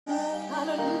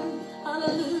Hallelujah,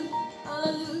 hallelujah,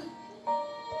 hallelujah.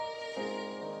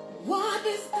 What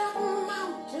is that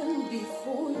mountain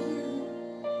before you?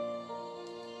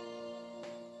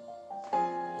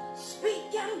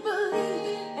 Speak and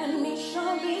believe, and it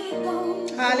shall be done.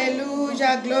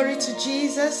 Hallelujah. Glory to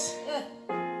Jesus.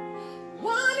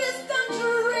 What is that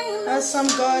dream? Awesome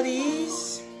God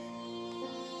is.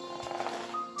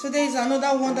 Today is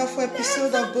another wonderful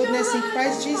episode of Boldness in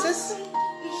Christ Jesus.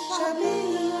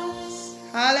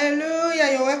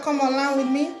 Hallelujah. You're welcome online with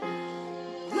me.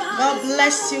 God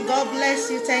bless you. God bless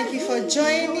you. Thank you for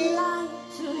joining.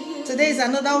 Today is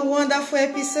another wonderful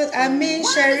episode. Amin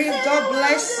Sharif, God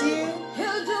bless you.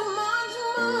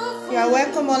 You are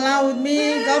welcome online with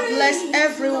me. God bless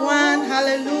everyone.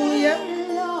 Hallelujah.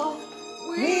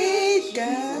 With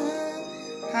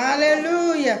God.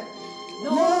 Hallelujah.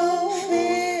 No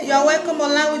fear. You are welcome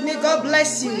online with me. God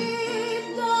bless you.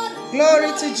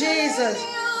 Glory to Jesus.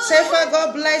 Safer,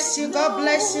 God bless you. God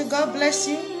bless you. God bless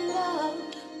you.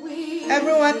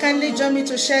 Everyone kindly join me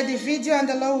to share the video and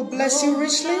the Lord will bless you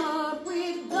richly.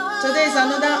 Today is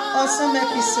another awesome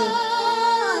episode.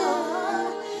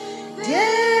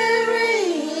 There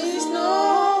is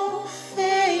no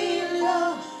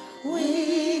failure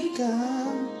with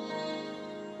God.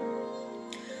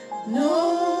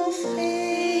 No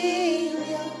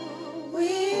failure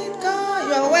with God.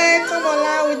 You are welcome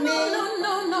along with me.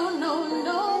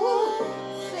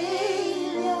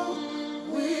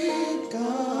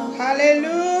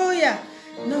 Hallelujah.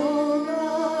 No,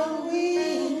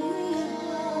 with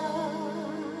God.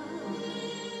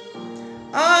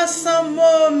 Awesome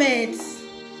moments.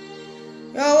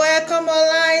 You're welcome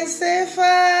online. Safer.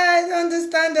 I don't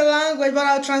understand the language, but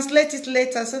I'll translate it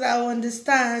later so that I'll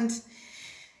understand.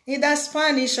 Either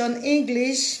Spanish or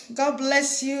English. God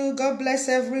bless you. God bless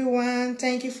everyone.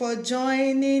 Thank you for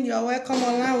joining. You're welcome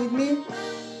online with me.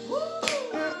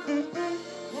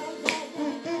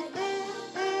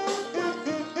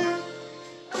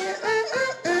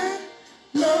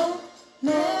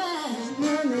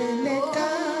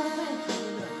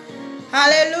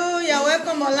 Hallelujah.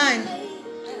 Welcome online.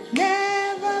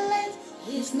 Never late.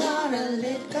 He's not a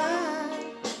late God.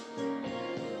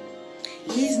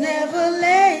 He's never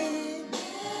late.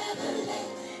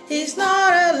 He's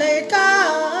not a late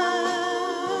God.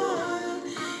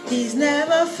 He's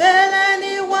never failed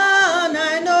anyone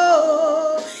I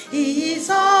know. He's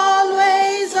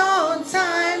always on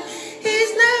time.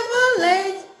 He's never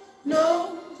late.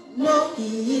 No,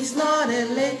 he's not a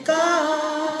late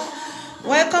God.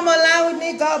 Welcome online with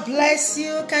me. God bless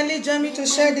you. Kindly join me to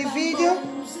share the video.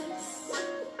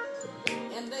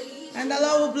 And the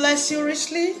Lord will bless you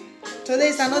richly. Today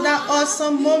is another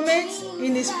awesome moment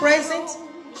in His presence.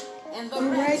 The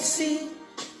Red Sea.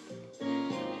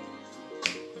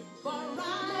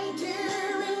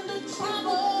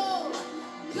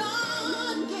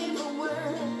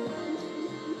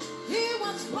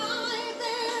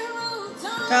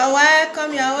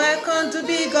 You're welcome to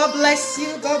be. God bless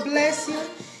you. God bless you.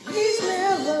 He's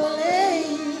never late.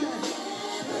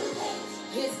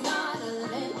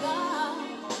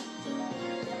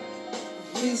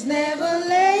 He's never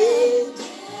late.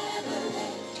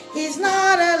 He's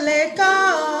not a late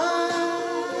God.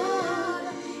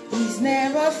 He's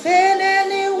never failed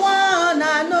anyone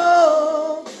I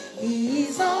know.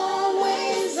 He's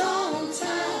always on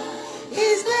time.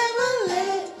 He's never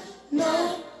late.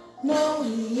 No,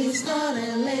 he's not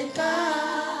a late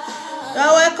God.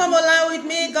 You're welcome online with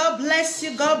me. God bless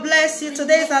you. God bless you.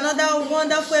 Today is another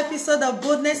wonderful episode of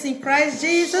Boldness in Christ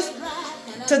Jesus.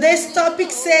 Today's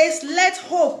topic says, let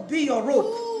hope be your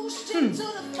rope.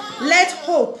 Let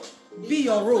hope be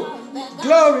your rope.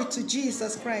 Glory to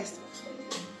Jesus Christ.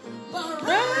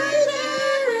 Right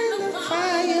there in the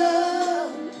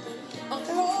fire, the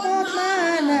fourth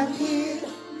man appeared.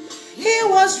 He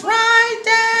was right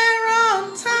there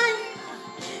on time.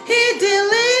 He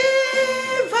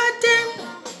delivered them.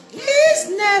 He's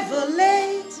never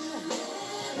late.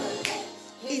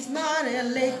 He's not a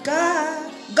late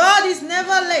God. God is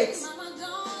never late.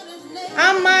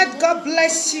 Ahmad, God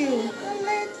bless you.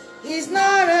 He's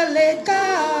not a late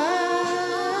God.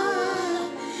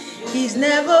 He's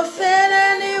never failed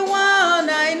anyone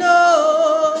I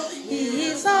know.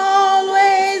 He's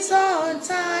always on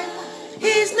time.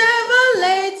 He's never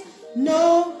late.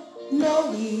 No,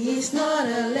 he's not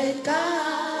a late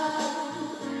God.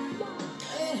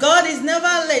 God is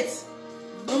never late.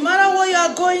 No matter what you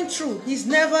are going through, He's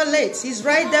never late. He's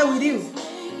right there with you.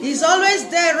 He's always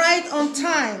there right on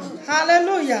time.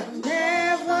 Hallelujah.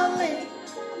 Never late.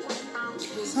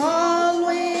 He's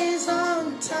always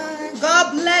on time.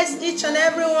 God bless each and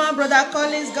every one. Brother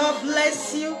Collins, God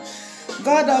bless you.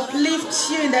 God uplift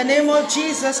you in the name of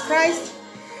Jesus Christ.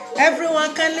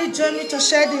 Everyone kindly join me to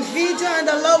share the video and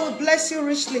the Lord will bless you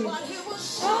richly. Always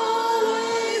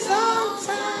on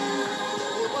time.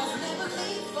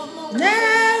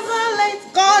 Never late.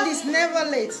 God is never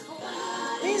late.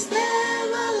 He's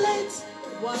never late.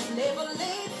 Never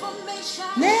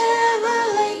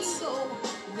late.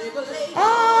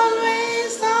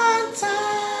 Always on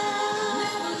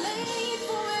time.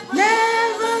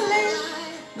 Never late.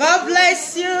 God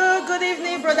bless you. Good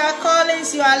evening, Brother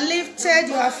Collins. You are lifted.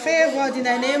 You are favored in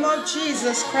the name of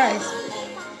Jesus Christ.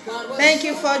 Thank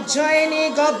you for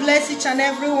joining. God bless each and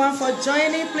everyone for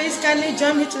joining. Please kindly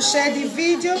join me to share the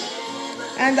video.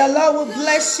 And the Lord will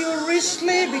bless you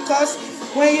richly, because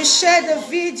when you share the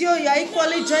video, you are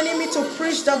equally joining me to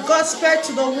preach the gospel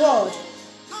to the world.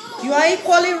 You are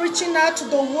equally reaching out to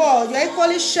the world. You are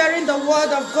equally sharing the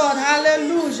word of God.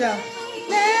 Hallelujah.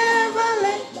 Never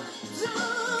late.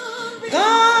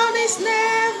 God is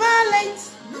never late.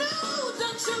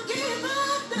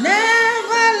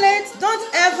 Never late.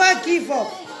 Don't ever give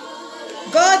up.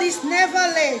 God is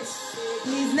never late.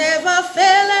 He's never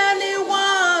failed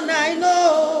anyone I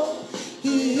know.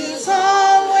 He is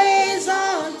always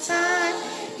on time.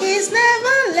 He's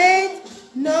never late.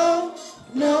 No,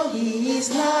 no, he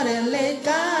is not a late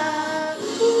God.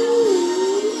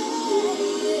 Ooh.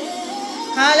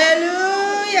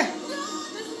 Hallelujah.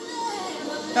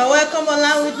 You're welcome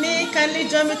along with me. Kindly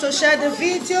join me to share the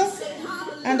video.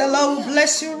 And the Lord will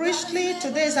bless you richly.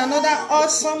 Today is another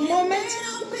awesome moment.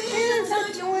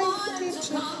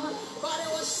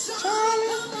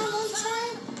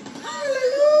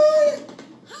 Hallelujah.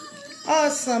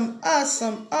 Awesome,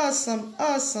 awesome, awesome,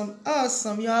 awesome,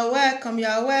 awesome. You are welcome. You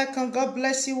are welcome. God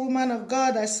bless you, woman of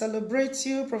God. I celebrate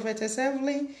you, Prophetess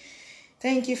Evelyn.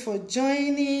 Thank you for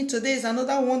joining. Today is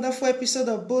another wonderful episode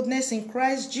of Boldness in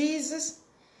Christ Jesus.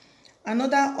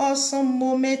 Another awesome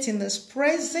moment in His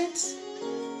presence.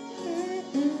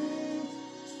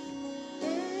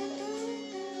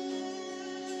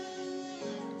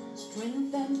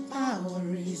 Strength and power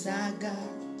is our God.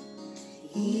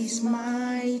 He's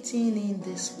mighty in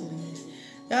this place.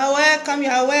 You are welcome. You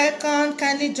are welcome.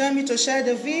 Kindly join me to share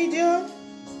the video.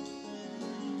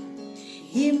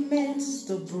 He mends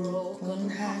the broken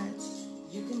heart.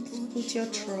 You can put your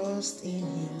trust in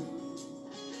Him.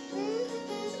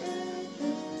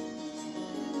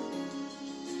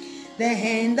 The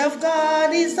hand of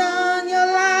God is on your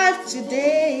life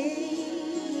today.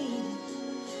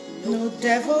 No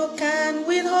devil can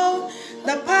withhold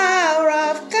the power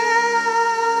of God.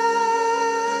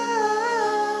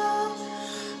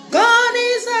 God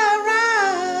is our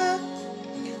rock.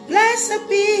 Blessed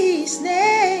be His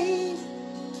name.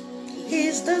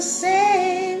 He's the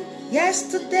same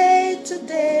yesterday,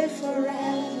 today,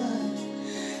 forever.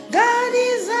 God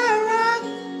is our rock.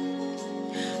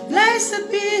 Blessed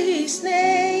be His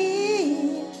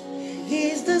name.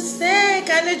 He's the same.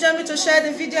 Kindly join me to share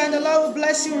the video and the Lord will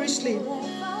bless you richly.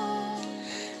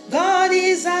 God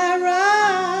is our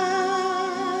rock.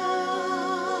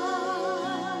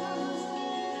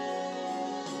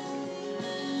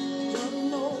 Don't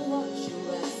know what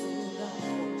you're asking for,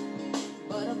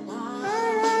 but the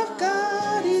power of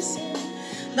God is here.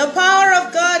 The power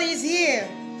of God is here.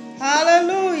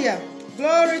 Hallelujah.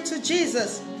 Glory to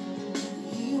Jesus.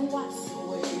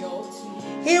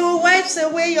 He will wipe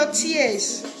away your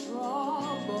tears.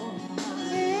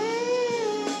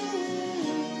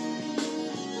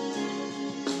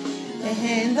 The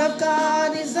hand of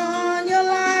God is on your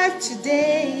life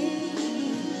today.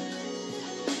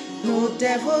 No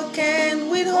devil can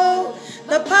withhold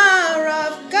the power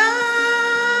of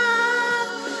God.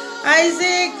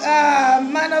 Isaac,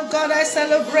 man of God, I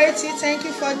celebrate you. Thank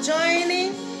you for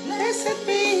joining. Blessed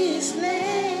be His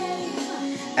name.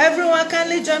 Everyone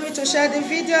kindly join me to share the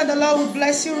video and the Lord will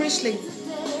bless you richly.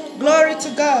 Glory to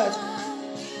God.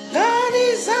 God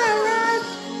is our rock.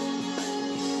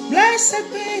 Blessed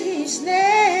be His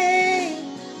name.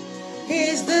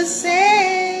 He's the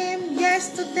same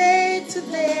yesterday,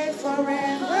 today,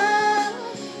 forever.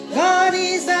 God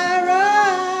is our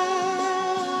rock.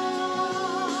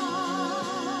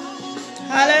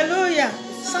 Hallelujah.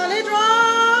 Solid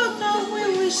rock on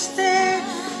which we stand.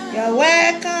 You're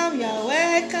welcome, you're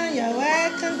welcome, you're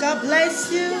welcome. God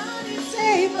bless you.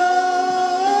 Table.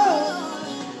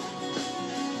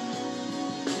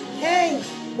 Hey,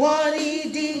 what He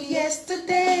did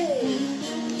yesterday,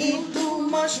 He do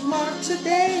much more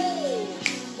today.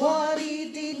 What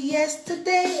He did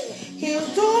yesterday, He'll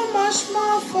do much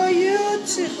more for you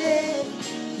today.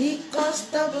 He caused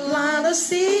the blind to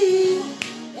see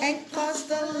and caused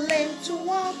the lame to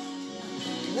walk.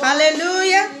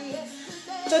 Hallelujah.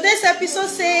 Today's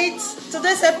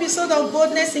episode of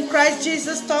Boldness in Christ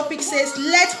Jesus topic says,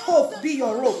 let hope be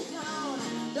your rope.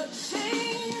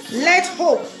 Let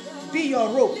hope be your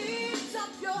rope.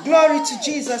 Glory to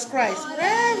Jesus Christ.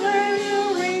 Wherever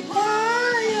you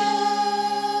require.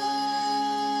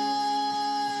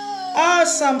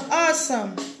 Awesome,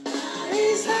 awesome.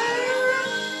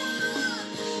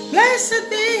 Blessed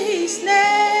be his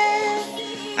name.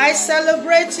 I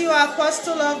celebrate you,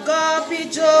 Apostle of God, P.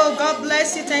 Joe. God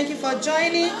bless you. Thank you for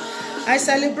joining. I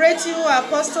celebrate you,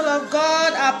 Apostle of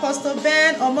God, Apostle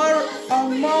Ben Omorobe.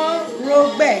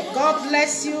 God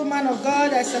bless you, man of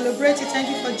God. I celebrate you. Thank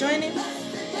you for joining.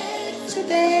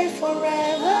 Today,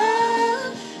 forever,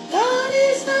 God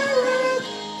is the rock.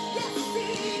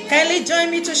 Kindly join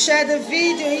me to share the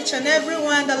video, each and every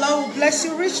one. The Lord will bless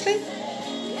you richly.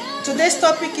 Today's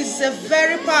topic is a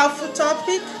very powerful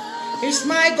topic. It's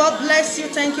my God bless you.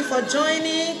 Thank you for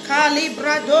joining. Kali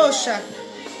Bradosha.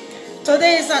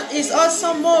 Today is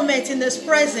awesome moment in His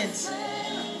presence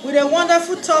with a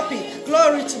wonderful topic.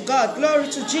 Glory to God. Glory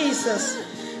to Jesus.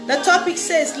 The topic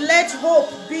says, let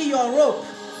hope be your rope.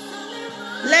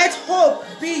 Let hope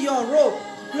be your rope.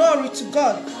 Glory to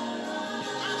God.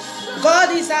 God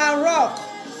is our rock,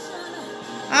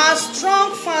 our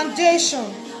strong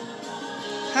foundation.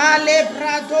 God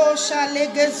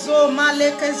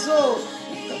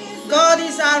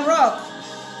is our rock.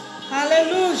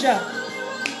 Hallelujah.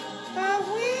 And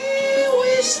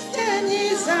we stand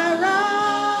is our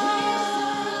rock.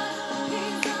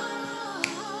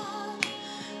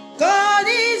 God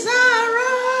is our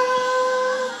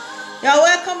rock. You're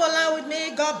welcome along with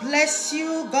me. God bless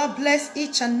you. God bless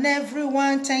each and every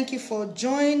one. Thank you for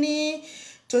joining.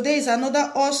 Today is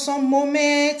another awesome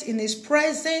moment in His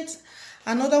presence.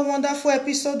 Another wonderful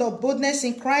episode of Boldness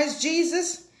in Christ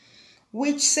Jesus,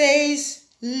 which says,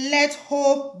 let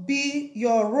hope be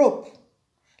your rope.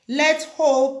 Let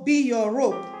hope be your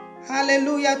rope.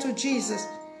 Hallelujah to Jesus.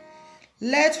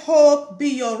 Let hope be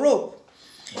your rope.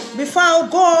 Before I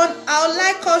go on, I would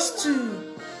like us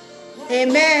to,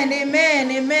 amen, amen,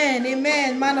 amen,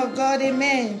 amen, man of God,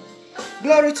 amen.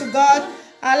 Glory to God.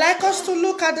 I'd like us to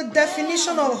look at the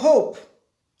definition of hope.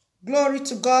 Glory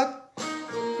to God.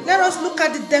 Let us look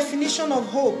at the definition of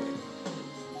hope.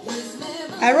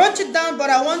 I wrote it down,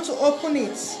 but I want to open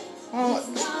it.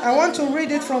 I want to read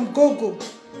it from Google.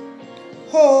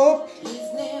 Hope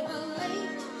is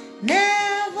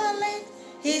never late.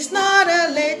 He's not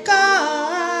a late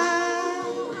God.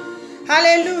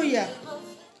 Hallelujah.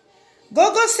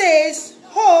 Google says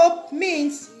hope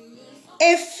means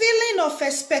a feeling of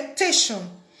expectation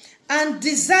and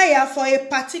desire for a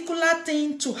particular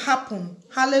thing to happen.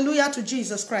 Hallelujah to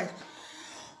Jesus Christ.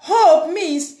 Hope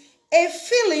means a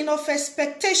feeling of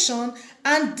expectation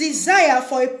and desire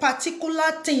for a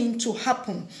particular thing to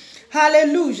happen.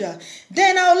 Hallelujah.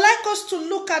 Then I would like us to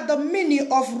look at the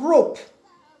meaning of rope.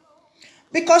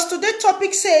 Because today's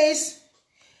topic says,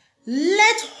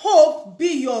 let hope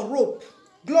be your rope.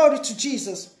 Glory to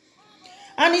Jesus.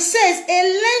 And it says, a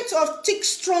length of thick,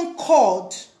 strong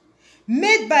cord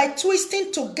made by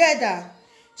twisting together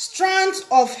strands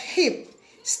of hemp,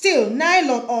 steel,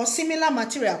 nylon, or similar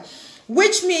material.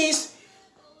 Which means,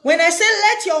 when I say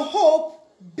let your hope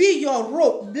be your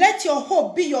rope, let your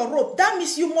hope be your rope, that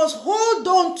means you must hold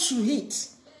on to it.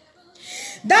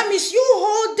 That means you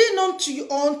holding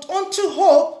onto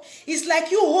hope is like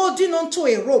you holding onto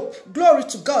a rope. Glory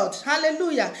to God.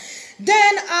 Hallelujah.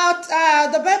 Then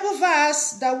the Bible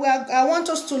verse that I want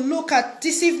us to look at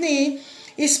this evening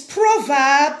is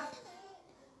Proverbs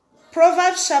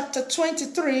chapter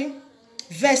 23,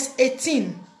 verse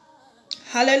 18.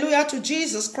 Hallelujah to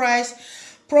Jesus Christ.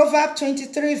 Proverbs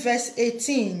 23, verse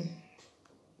 18.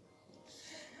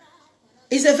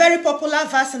 It's a very popular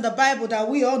verse in the Bible that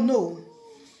we all know.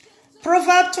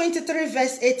 Proverbs 23,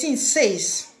 verse 18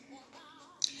 says,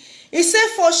 it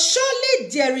says, for surely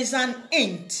there is an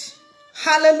end.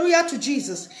 Hallelujah to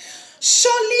Jesus.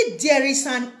 Surely there is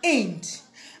an end,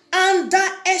 and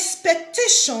the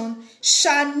expectation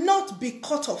shall not be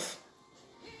cut off.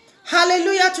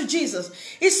 Hallelujah to Jesus.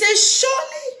 It says,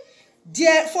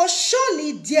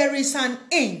 surely there is an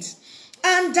end,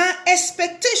 and the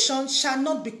expectation shall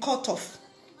not be cut off.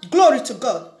 Glory to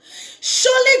God.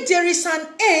 Surely there is an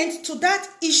end to that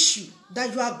issue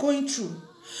that you are going through.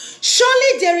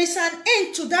 Surely there is an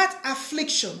end to that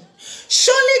affliction.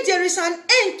 Surely there is an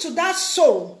end to that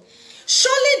sorrow.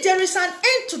 Surely there is an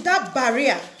end to that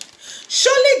barrier.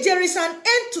 Surely there is an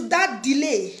end to that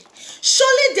delay.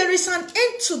 Surely there is an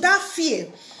end to that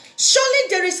fear. Surely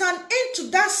there is an end to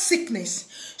that sickness.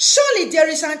 Surely there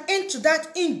is an end to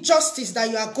that injustice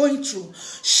that you are going through.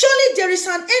 Surely there is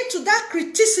an end to that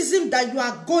criticism that you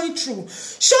are going through.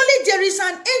 Surely there is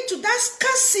an end to that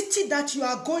scarcity that you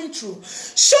are going through.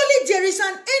 Surely there is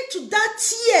an end to that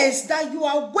tears that you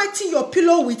are wetting your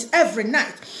pillow with every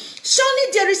night.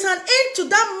 Surely there is an end to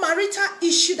that marital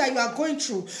issue that you are going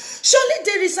through. Surely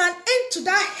there is an end to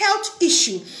that health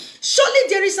issue. Surely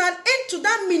there is an end to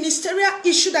that ministerial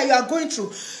issue that you are going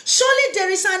through. Surely there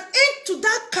is an end to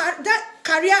that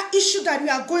career issue that you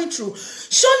are going through.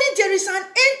 Surely there is an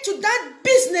end to that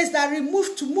business that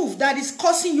removed to move that is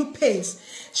causing you pains.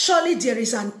 Surely there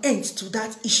is an end to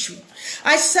that issue.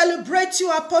 I celebrate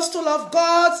you, Apostle of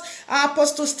God,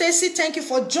 Apostle Stacy. Thank you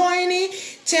for joining.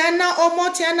 Tiana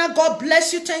Omo, God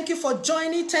bless you. Thank you for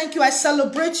joining. Thank you. I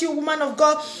celebrate you, woman of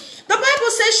God. The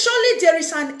Bible says, surely there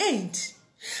is an end.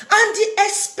 And the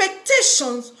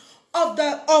expectations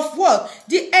of what?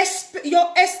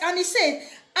 And he said,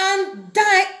 and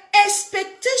thy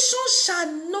expectation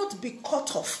shall not be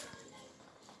cut off.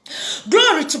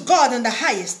 Glory to God in the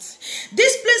highest.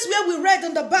 This place where we read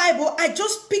in the Bible, I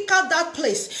just pick out that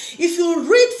place. If you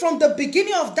read from the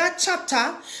beginning of that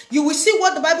chapter, you will see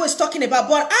what the Bible is talking about.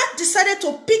 But I decided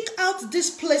to pick out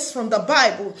this place from the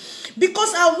Bible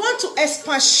because I want to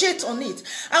expatiate on it.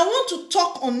 I want to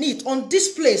talk on it, on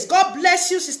this place. God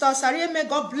bless you, Sister Osarieme.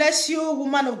 God bless you,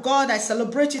 woman of God. I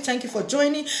celebrate you. Thank you for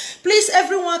joining. Please,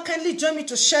 everyone, kindly join me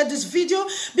to share this video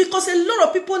because a lot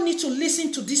of people need to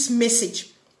listen to this message.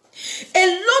 A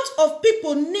lot of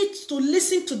people need to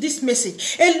listen to this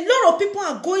message. A lot of people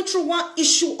are going through one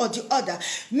issue or the other.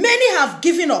 Many have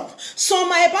given up. Some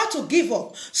are about to give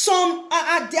up. Some are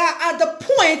at the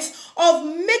point of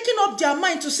making up their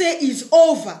mind to say it's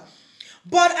over.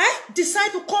 But I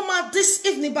decided to come out this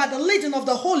evening by the leading of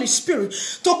the Holy Spirit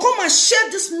to come and share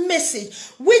this message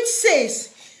which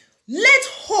says, let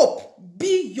hope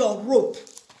be your rope.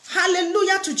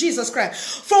 Hallelujah to Jesus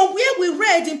Christ. From where we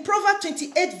read in Proverbs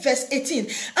 28 verse 18.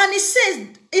 And it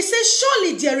says,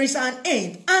 surely there is an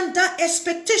end, and that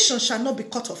expectation shall not be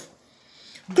cut off.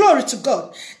 Glory to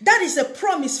God. That is a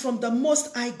promise from the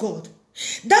Most High God.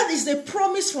 That is a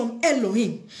promise from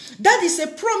Elohim. That is a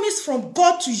promise from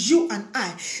God to you and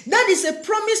I. That is a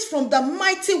promise from the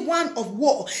mighty one of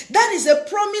war. That is a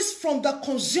promise from the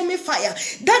consuming fire.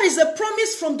 That is a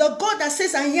promise from the God that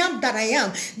says, I am that I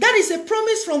am. That is a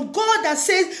promise from God that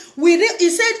says, he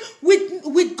said,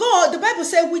 with God, the Bible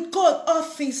said, with God, all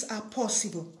things are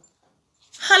possible.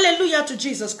 Hallelujah to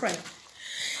Jesus Christ.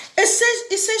 It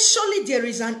says, surely there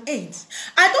is an end.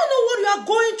 I don't know what you are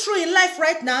going through in life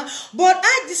right now, but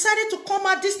I decided to come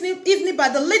out this evening by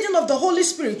the leading of the Holy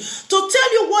Spirit to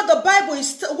tell you what the Bible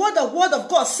is, what the Word of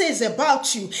God says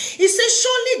about you. It says,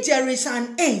 surely there is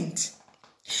an end.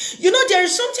 You know, there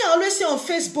is something I always say on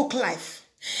Facebook Live,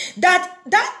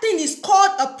 that thing is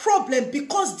called a problem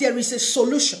because there is a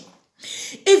solution.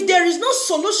 If there is no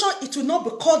solution, it will not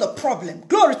be called a problem.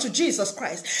 Glory to Jesus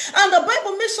Christ. And the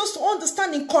Bible makes us to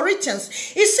understand in Corinthians,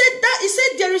 it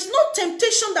said there is no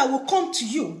temptation that will come to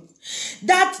you,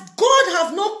 that God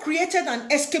have not created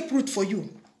an escape route for you.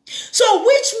 So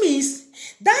which means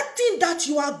that thing that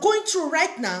you are going through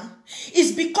right now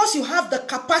is because you have the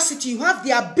capacity, you have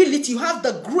the ability, you have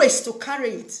the grace to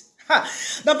carry it.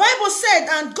 The Bible said,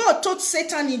 and God told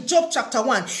Satan in Job chapter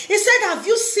 1, he said, have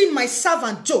you seen my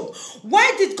servant Job?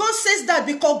 Why did God say that?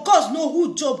 Because God knows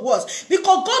who Job was.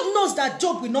 Because God knows that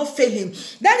Job will not fail him.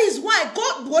 That is why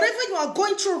God, whatever you are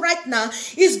going through right now,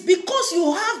 is because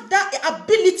you have that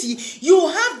ability, you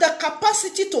have the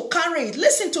capacity to carry it.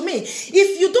 Listen to me.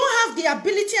 If you don't have the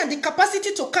ability and the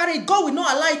capacity to carry it, God will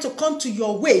not allow it to come to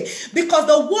your way. Because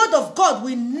the word of God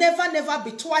will never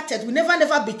be thwarted, will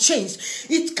never be changed.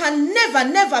 It can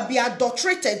never be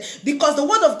adulterated, because the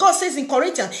word of God says in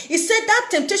Corinthians, it said that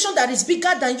temptation that is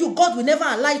bigger than you, God will never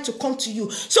allow it to come to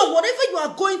you. So whatever you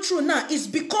are going through now is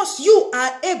because you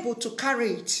are able to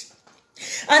carry it.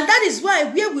 And that is why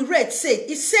where we read it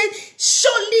said,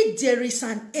 surely there is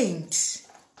an end.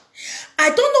 I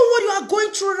don't know what you are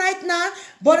going through right now,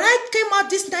 but I came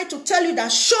out this night to tell you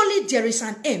that surely there is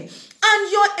an end,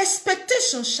 and your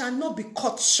expectation shall not be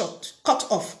cut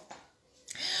off.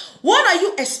 What are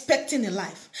you expecting in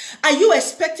life? Are you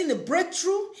expecting a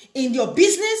breakthrough in your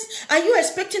business? Are you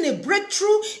expecting a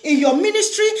breakthrough in your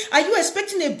ministry? Are you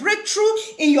expecting a breakthrough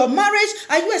in your marriage?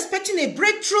 Are you expecting a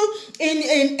breakthrough in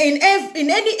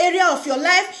any area of your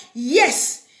life?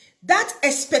 Yes, that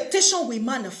expectation will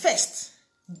manifest.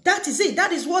 That is it.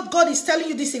 That is what God is telling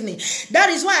you this evening.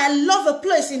 That is why I love a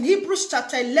place in Hebrews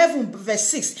chapter 11 verse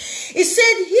 6. It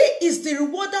said, he is the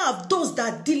rewarder of those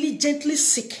that diligently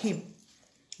seek him.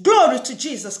 Glory to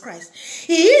Jesus Christ.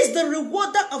 He is the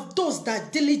rewarder of those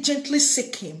that diligently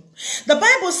seek him. The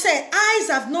Bible said, eyes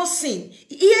have not seen,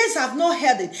 ears have not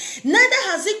heard it, neither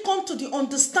has it come to the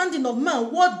understanding of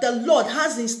man what the Lord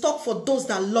has in stock for those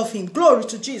that love him. Glory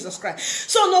to Jesus Christ.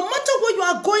 So no matter what you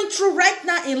are going through right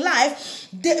now in life,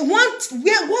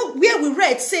 where we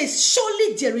read says,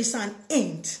 surely there is an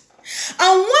end.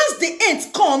 And once the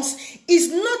end comes, it's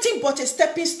nothing but a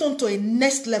stepping stone to a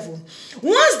next level.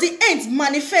 Once the end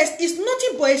manifests, it's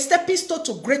nothing but a stepping stone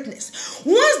to greatness.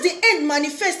 Once the end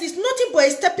manifests, it's nothing but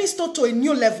a stepping stone to a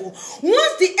new level.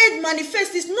 Once the end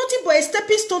manifests, it's nothing but a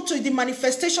stepping stone to the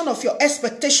manifestation of your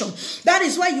expectation. That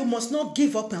is why you must not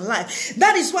give up in life.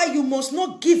 That is why you must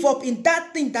not give up in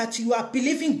that thing that you are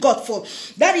believing God for.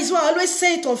 That is why I always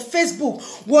say it on Facebook.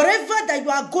 Whatever that you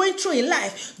are going through in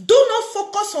life, do not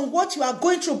focus on what you are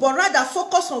going through, but rather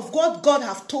focus on what God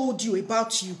have told you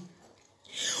about you.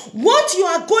 What you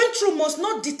are going through must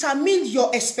not determine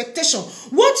your expectation.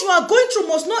 What you are going through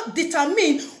must not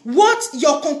determine what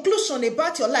your conclusion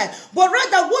about your life, but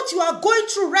rather what you are going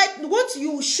through, right? What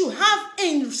you should have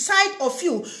inside of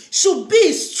you should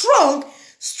be strong.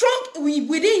 Strong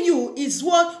within you is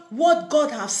what God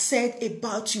has said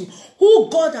about you, who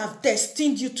God has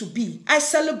destined you to be. I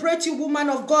celebrate you, woman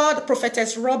of God,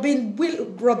 prophetess Robin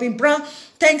Brown.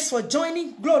 Thanks for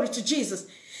joining. Glory to Jesus.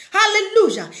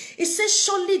 Hallelujah. It says,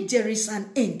 surely there is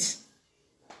an end.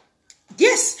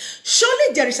 Yes,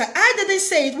 surely there is an end. I didn't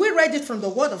say it. We read it from the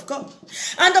word of God.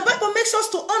 And the Bible makes us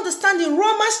to understand in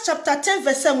Romans chapter 10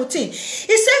 verse 17. It says,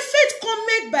 faith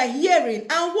cometh by hearing.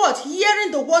 And what?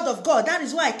 Hearing the word of God. That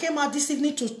is why I came out this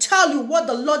evening to tell you what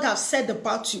the Lord has said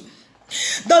about you.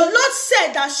 The Lord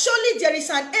said that surely there is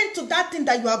an end to that thing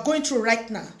that you are going through right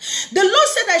now. The Lord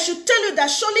said I should tell you that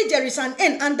surely there is an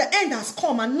end, and the end has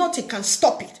come and nothing can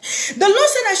stop it. The Lord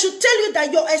said I should tell you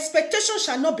that your expectation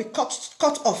shall not be cut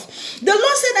off. The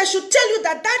Lord said I should tell you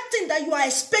that that thing that you are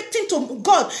expecting to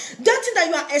God, that thing that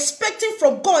you are expecting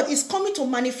from God is coming to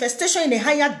manifestation in a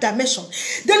higher dimension.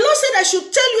 The Lord said I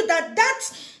should tell you that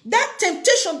that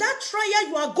temptation, that trial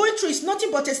you are going through is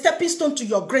nothing but a stepping stone to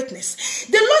your greatness.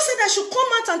 The Lord said I should come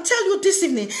out and tell you this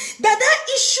evening that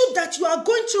issue that you are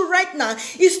going through right now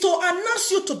is to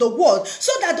announce you to the world,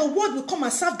 so that the world will come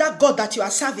and serve that God that you are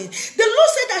serving. The Lord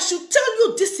said I should tell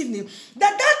you this evening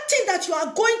that thing that you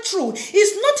are going through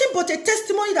is nothing but a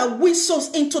testimony that wins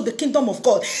souls into the kingdom of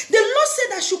God. The Lord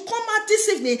said I should come out this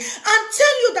evening and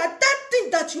tell you that thing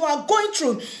that you are going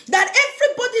through, that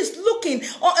everybody is looking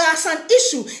as an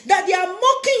issue, that they are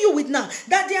mocking you with now,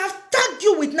 that they have tagged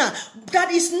you with now,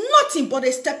 that is nothing but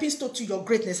a stepping stone to your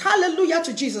greatness. Hallelujah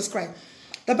to Jesus Christ.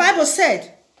 The Bible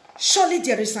said, surely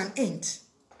there is an end.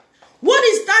 What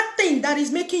is that thing that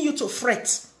is making you to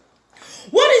fret?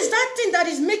 What is that thing that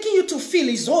is making you to feel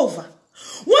is over?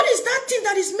 What is that thing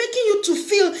that is making you to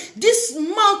feel this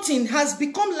mountain has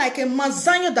become like a Mount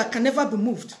Zion that can never be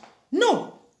moved?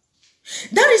 No.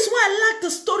 That is why I like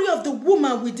the story of the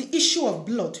woman with the issue of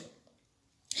blood.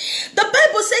 The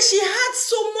Bible says she had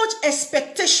so much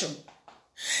expectation.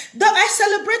 I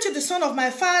celebrated the son of my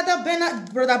father,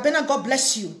 Brother Bernard, God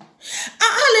bless you.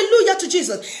 Hallelujah to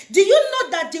Jesus. Do you know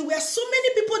that there were so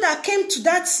many people that came to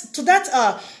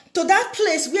that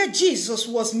place where Jesus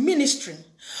was ministering?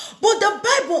 But the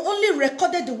Bible only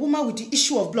recorded the woman with the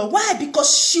issue of blood. Why?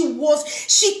 Because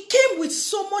she came with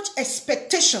so much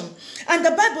expectation. And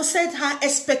the Bible said her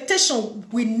expectation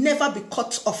will never be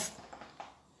cut off.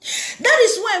 That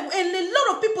is why when a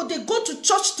lot of people, they go to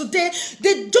church today,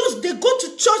 they go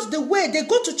to church the way they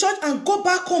go to church and go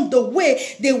back home the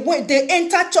way they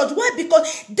enter church. Why?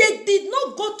 Because they did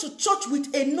not go to church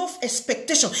with enough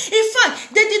expectation. In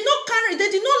fact, they did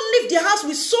not leave their house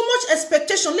with so much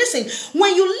expectation. Listen,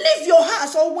 when you leave your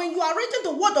house, or when you are reading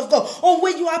the word of God, or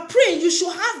when you are praying, you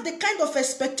should have the kind of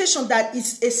expectation that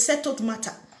is a settled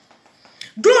matter.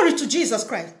 Glory to Jesus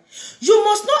Christ. You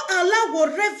must not allow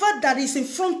whatever that is in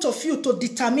front of you to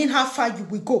determine how far you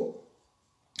will go.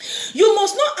 You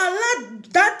must not allow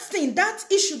that thing, that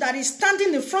issue that is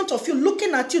standing in front of you,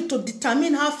 looking at you, to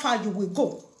determine how far you will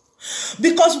go.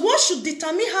 Because what should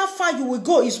determine how far you will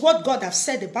go is what God has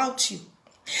said about you.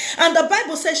 And the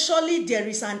Bible says, surely there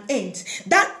is an end.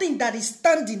 That thing that is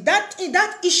standing, that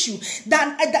issue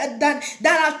that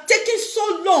has taken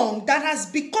so long, that has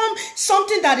become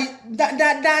something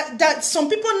that some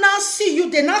people now see you,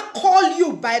 they now call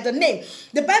you by the name.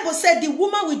 The Bible said the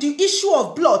woman with the issue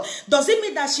of blood, does it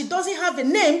mean that she doesn't have a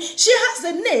name? She has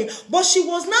a name, but she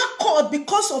was now called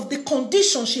because of the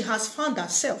condition she has found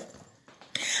herself.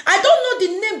 I don't know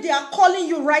the name they are calling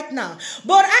you right now,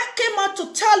 but I came out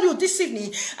to tell you this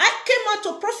evening, I came out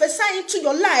to prophesy into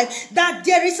your life that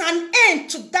there is an end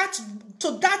to that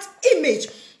to that image,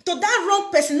 to that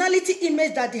wrong personality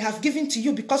image that they have given to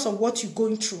you because of what you're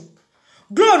going through.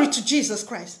 Glory to Jesus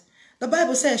Christ. The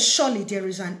Bible says, surely there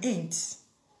is an end.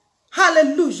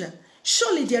 Hallelujah.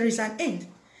 Surely there is an end.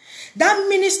 That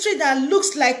ministry that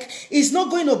looks like is not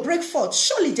going to break forth,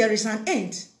 surely there is an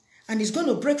end. And it's going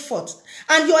to break forth.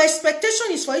 And your expectation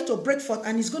is for it to break forth,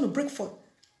 and it's going to break forth.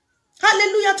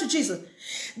 Hallelujah to Jesus.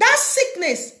 That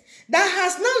sickness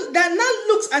that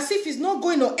now looks as if it's not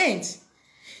going to end,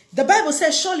 the Bible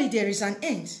says surely there is an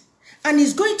end. And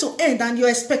it's going to end, and your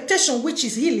expectation, which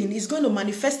is healing, is going to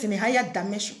manifest in a higher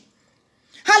dimension.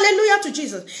 Hallelujah to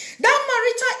Jesus. That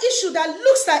marital issue that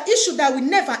looks like issue that will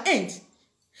never end,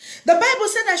 the Bible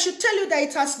said I should tell you that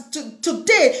it has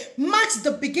today marks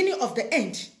the beginning of the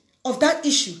end of that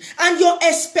issue. And your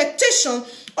expectation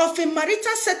of a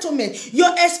marital settlement,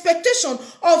 your expectation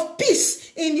of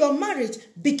peace in your marriage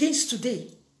begins today.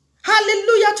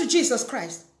 Hallelujah to Jesus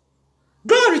Christ.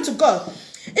 Glory to God.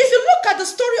 If you look at the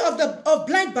story of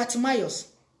blind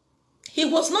Bartimaeus, he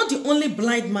was not the only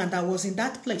blind man that was in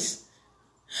that place.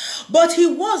 But he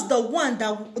was the one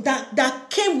that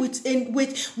came with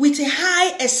a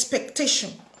high expectation.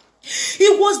 He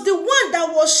was the one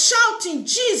that was shouting,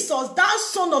 Jesus, thou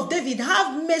son of David,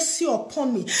 have mercy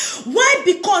upon me. Why?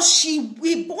 Because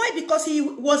he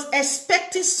was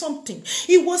expecting something.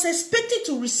 He was expecting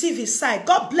to receive his sight.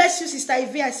 God bless you, Sister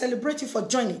Ivy. I celebrate you for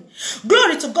joining.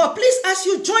 Glory to God. Please, as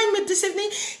you join me this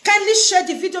evening, kindly share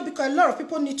the video because a lot of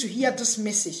people need to hear this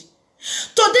message.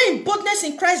 Today in Boldness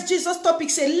in Christ Jesus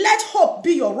topic say, let hope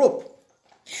be your rope.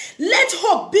 Let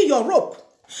hope be your rope.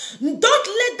 Don't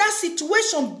let that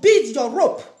situation be your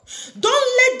rope.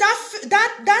 Don't let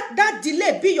that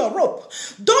delay be your rope.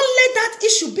 Don't let that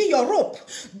issue be your rope.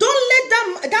 Don't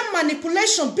let that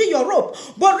manipulation be your rope.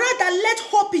 But rather let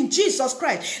hope in Jesus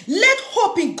Christ. Let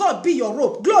hope in God be your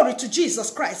rope. Glory to Jesus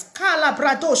Christ. Kala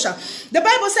Bradosha. The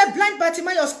Bible said blind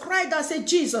Bartimaeus cried and said,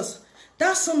 Jesus,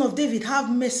 that son of David, have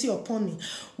mercy upon me.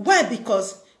 Why?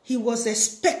 Because he was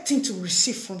expecting to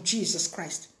receive from Jesus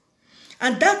Christ.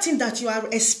 And that thing that you are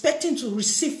expecting to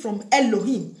receive from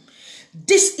Elohim,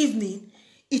 this evening,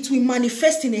 it will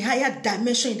manifest in a higher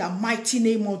dimension in the mighty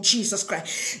name of Jesus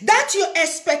Christ. That your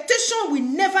expectation will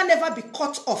never be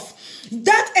cut off.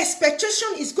 That expectation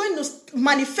is going to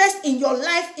manifest in your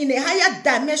life in a higher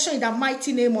dimension in the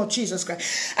mighty name of Jesus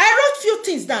Christ. I wrote a few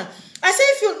things down. I say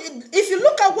if you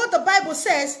look at what the Bible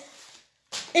says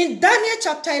in Daniel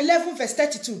chapter 11 verse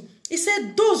 32, it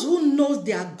said, those who know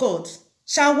their God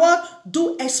shall what?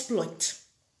 Do exploit.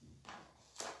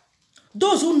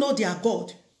 Those who know their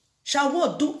God shall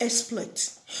what? Do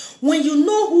exploit. When you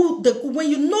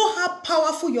know how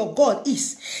powerful your God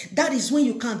is, that is when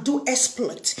you can do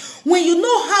exploit. When you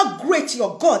know how great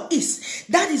your God is,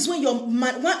 that is when your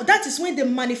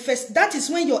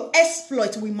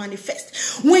exploit will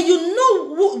manifest. When you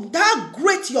know how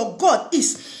great your God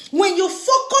is, when you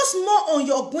focus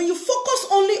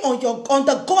only on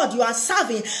the God you are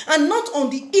serving and not on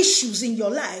the issues in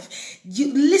your life,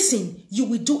 you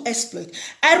will do exploit.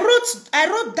 I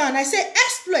wrote down, I say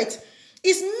exploit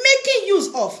is making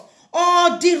use of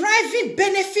or deriving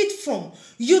benefit from,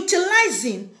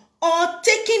 utilizing or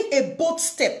taking a bold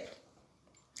step.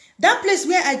 That place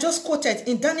where I just quoted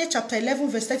in Daniel chapter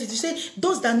 11 verse 30, to say,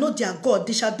 those that know their God,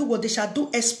 they shall do what? They shall do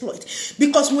exploit.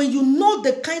 Because when you know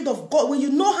the kind of God, when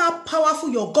you know how powerful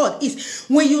your God is,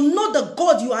 when you know the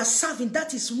God you are serving,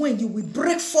 that is when you will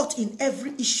break forth in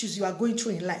every issues you are going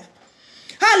through in life.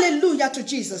 Hallelujah to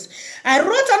Jesus. I wrote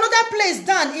another place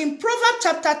down in Proverbs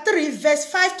chapter 3 verse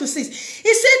 5 to 6.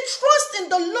 He said, trust in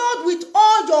the Lord with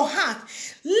all your heart.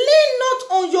 Lean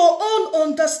not on your own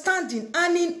understanding,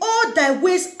 and in all thy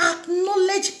ways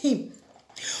acknowledge him.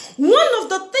 One of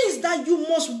the things that you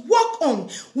must work on,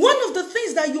 one of the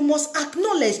things that you must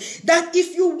acknowledge, that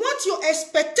if you want your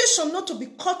expectation not to be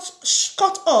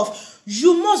cut off,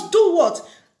 you must do what?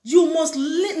 You must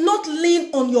not lean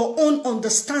on your own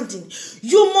understanding.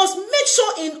 You must make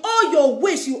sure in all your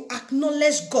ways you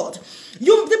acknowledge God. The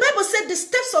Bible said the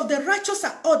steps of the righteous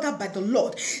are ordered by the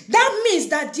Lord. That means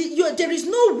that there is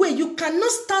no way you cannot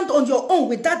stand on your own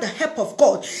without the help of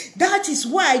God. That is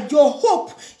why your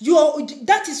hope,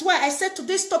 that is why I said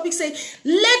today's topic, say,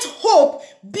 let hope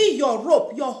be your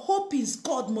rope. Your hope is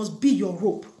God must be your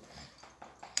rope.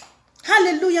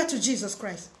 Hallelujah to Jesus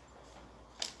Christ.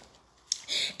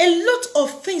 A lot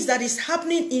of things that is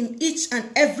happening in each and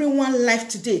every one life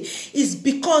today is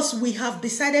because we have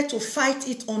decided to fight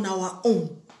it on our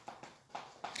own.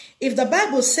 If the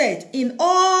Bible said, in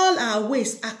all our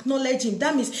ways, acknowledge him,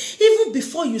 that means even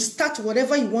before you start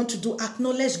whatever you want to do,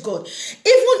 acknowledge God.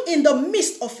 Even in the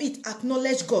midst of it,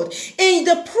 acknowledge God. In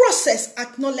the process,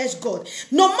 acknowledge God.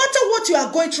 No matter what you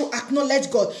are going through, acknowledge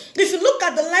God. If you look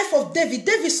at the life of David,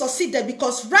 David succeeded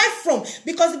because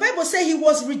the Bible says he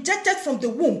was rejected from the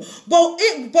womb. But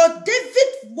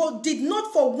David did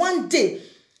not for one day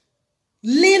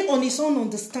lean on his own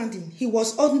understanding. He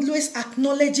was always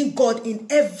acknowledging God in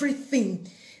everything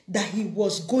that he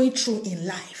was going through in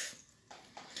life.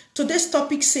 Today's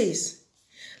topic says,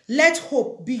 let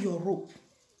hope be your rope.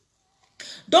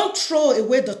 Don't throw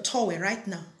away the towel right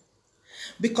now,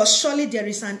 because surely there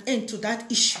is an end to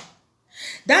that issue.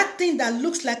 That thing that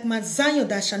looks like Mount Zion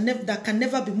that can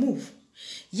never be moved.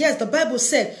 Yes, the Bible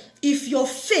said, if your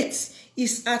faith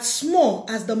is as small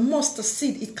as the mustard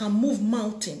seed, it can move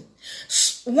mountain.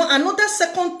 Another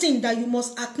second thing that you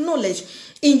must acknowledge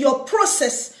in your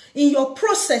process in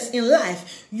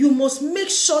life, you must make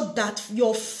sure that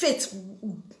your faith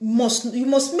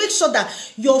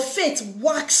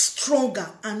wax stronger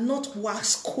and not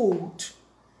wax cold.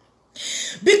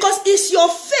 Because it's your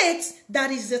faith that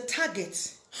is the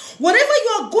target. Whatever you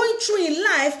are going through in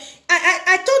life,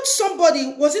 I told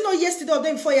somebody, was it not yesterday or the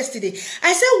day before yesterday?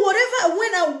 I said,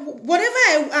 whatever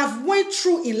I have went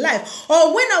through in life,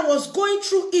 or when I was going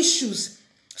through issues,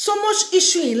 so much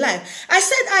issue in life,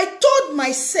 I told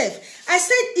myself,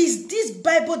 is this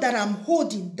Bible that I'm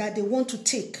holding that they want to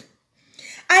take?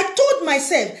 I told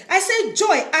myself, I said,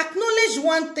 Joy, acknowledge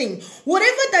one thing.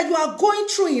 Whatever that you are going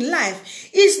through in life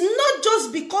is not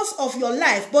just because of your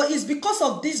life, but it's because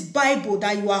of this Bible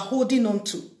that you are holding on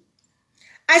to.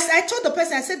 I told the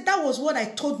person, I said, that was what I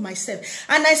told myself.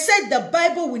 And I said, the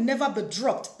Bible will never be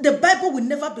dropped. The Bible will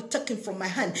never be taken from my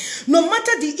hand. No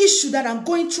matter the issue that I'm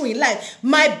going through in life,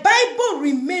 my Bible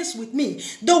remains with me.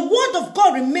 The word of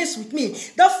God remains with me.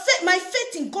 My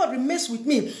faith in God remains with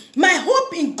me. My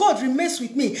hope in God remains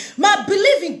with me. My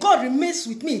belief in God remains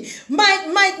with me. No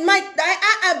matter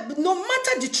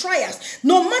the trials,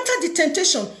 no matter the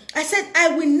temptation, I said,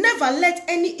 I will never let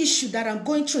any issue that I'm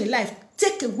going through in life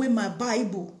take away my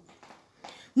Bible.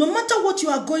 No matter what you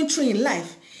are going through in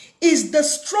life, is the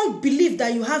strong belief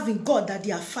that you have in God that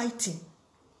they are fighting.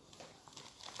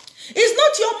 It's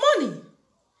not your money.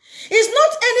 It's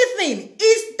not anything.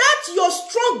 Is that your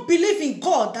strong belief in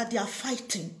God that they are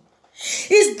fighting?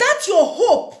 Is that your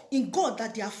hope in God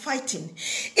that they are fighting?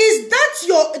 Is that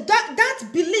your that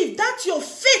belief, that your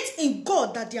faith in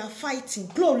God that they are fighting?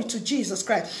 Glory to Jesus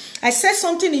Christ. I said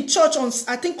something in church on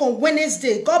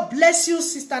Wednesday. God bless you,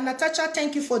 Sister Natasha.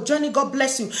 Thank you for joining. God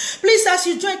bless you. Please, as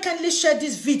you join, kindly share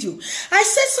this video. I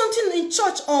said something in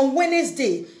church on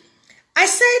Wednesday. I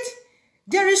said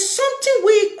there is something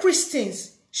we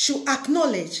Christians should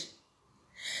acknowledge,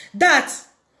 that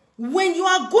when you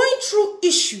are going through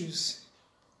issues,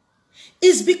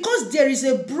 it's because there is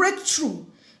a breakthrough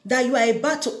that you are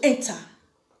about to enter.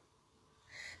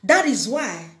 That is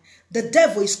why the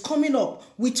devil is coming up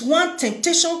with one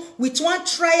temptation, with one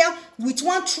trial, with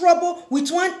one trouble,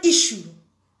 with one issue.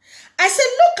 I said,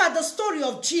 look at the story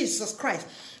of Jesus Christ.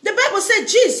 The Bible said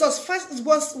Jesus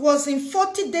was in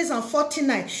 40 days and 40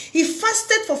 nights. He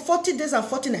fasted for 40 days and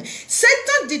 40 nights.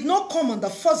 Satan did not come on the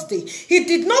first day. He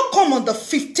did not come on the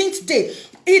 15th day.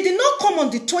 He did not come on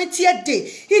the 20th day.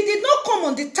 He did not come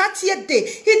on the 30th day.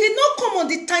 He did not come on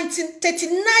the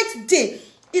 39th day.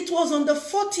 It was on the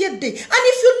 40th day. And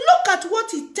if you look at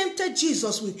what he tempted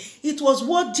Jesus with, it was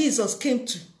what Jesus came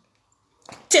to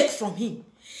take from him.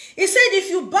 He said, if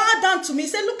you bow down to me, he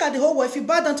said, look at the whole world. If you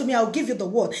bow down to me, I'll give you the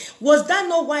world. Was that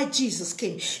not why Jesus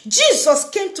came? Jesus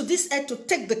came to this earth to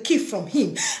take the key from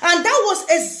him. And that was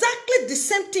exactly the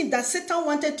same thing that Satan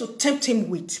wanted to tempt him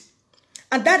with.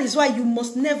 And that is why you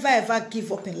must never ever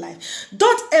give up in life.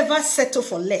 Don't ever settle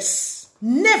for less.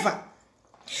 Never.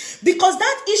 Because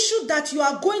that issue that you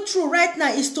are going through right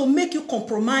now is to make you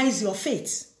compromise your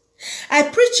faith. I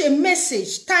preach a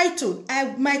message titled,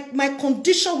 my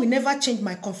condition will never change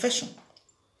my confession.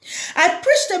 I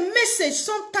preached a message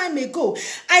some time ago.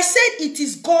 I said it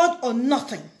is God or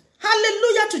nothing.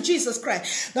 Hallelujah to Jesus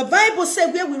Christ. The Bible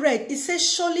said, where we read, it says,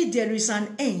 surely there is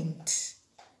an end.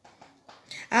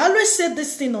 I always say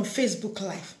this thing on Facebook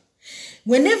Live.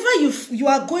 Whenever you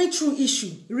are going through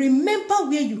issue, remember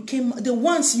where you came, the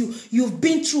ones you've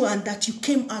been through and that you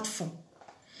came out from.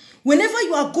 Whenever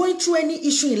you are going through any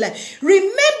issue in life,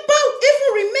 remember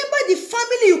the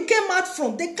family you came out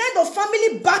from, the kind of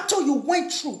family battle you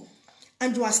went through,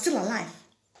 and you are still alive.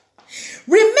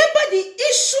 Remember the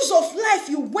issues of life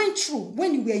you went through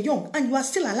when you were young, and you are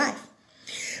still alive.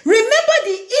 Remember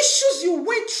the issues you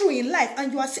went through in life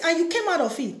and you came out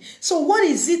of it. So what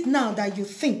is it now that you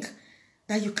think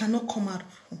that you cannot come out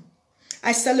of?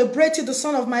 I celebrate you, the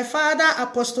son of my father,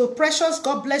 Apostle Precious.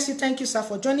 God bless you. Thank you, sir,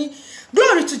 for joining.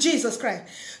 Glory to Jesus Christ.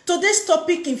 Today's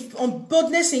topic on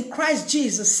boldness in Christ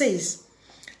Jesus says,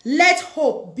 let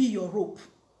hope be your rope.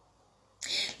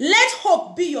 Let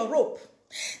hope be your rope.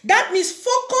 That means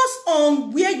focus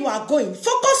on where you are going.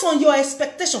 Focus on your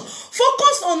expectation.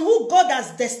 Focus on who God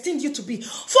has destined you to be.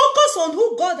 Focus on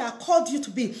who God has called you to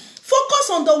be. Focus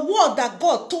on the word that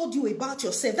God told you about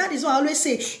yourself. That is why I always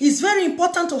say it's very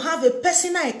important to have a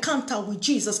personal encounter with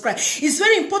Jesus Christ. It's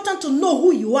very important to know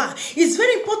who you are. It's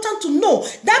very important to know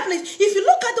that place. If you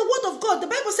look at the word of God, the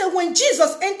Bible says when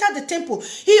Jesus entered the temple,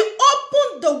 he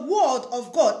opened the word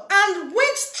of God and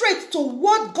went straight to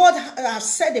what God has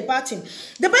said about him.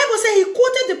 The Bible says he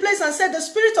quoted the place and said, the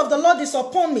Spirit of the Lord is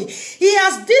upon me. He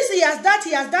has this, he has that,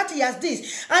 he has that, he has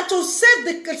this. And to set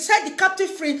the captive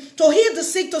free, to heal the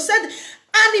sick, to set,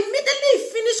 and immediately he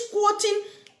finished quoting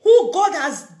who God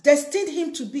has destined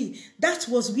him to be. That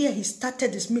was where he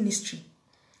started his ministry.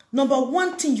 Number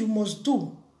one thing you must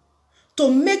do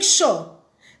to make sure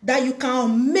that you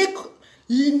can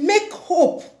make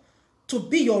hope to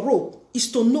be your rope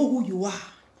is to know who you are.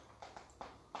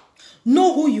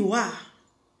 Know who you are.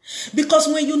 Because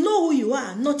when you know who you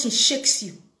are, nothing shakes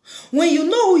you. When you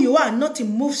know who you are,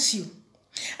 nothing moves you.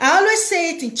 I always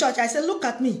say it in church. I say, look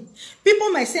at me. People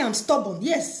might say I'm stubborn.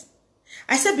 Yes.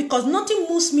 I said, because nothing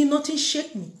moves me, nothing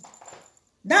shakes me.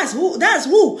 That's who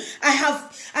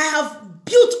I have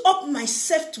built up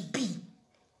myself to be.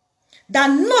 That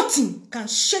nothing can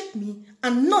shake me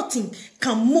and nothing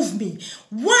can move me.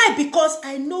 Why? Because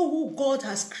I know who God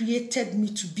has created me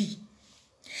to be.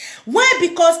 Why?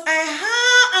 Because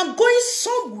I'm going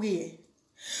somewhere.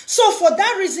 So for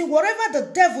that reason, whatever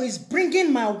the devil is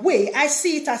bringing my way, I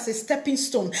see it as a stepping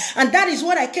stone. And that is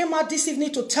what I came out this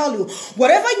evening to tell you.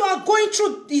 Whatever you are going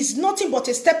through is nothing but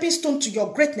a stepping stone to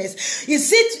your greatness.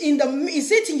 Is it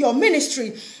in your ministry?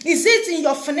 Is it in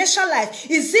your financial life?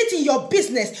 Is it in your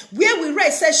business? Where we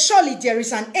read says, surely there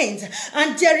is an end.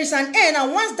 And there is an end.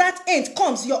 And once that end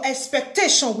comes, your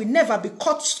expectation will never be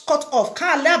cut off.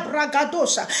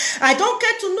 I don't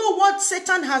care to know what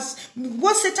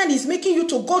Satan is making you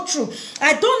to go through.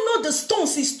 I don't know the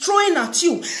stones he's throwing at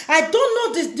you. I don't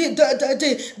know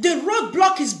the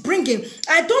roadblock he's bringing.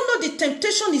 I don't know the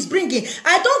temptation he's bringing.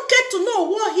 I don't care to know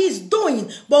what he's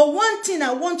doing. But one thing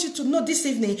I want you to know this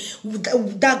evening,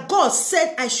 that God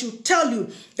said I should tell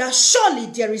you, that surely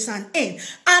there is an end,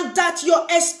 and that your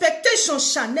expectation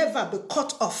shall never be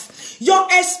cut off. Your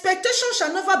expectation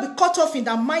shall never be cut off in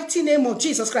the mighty name of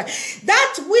Jesus Christ.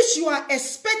 That which you are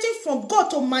expecting from God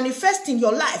to manifest in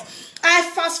your life, I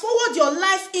fast forward your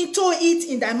life into it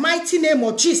in the mighty name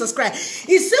of Jesus Christ.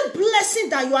 Is it blessing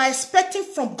that you are expecting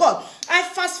from God? I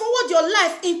fast forward your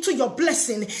life into your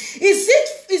blessing. Is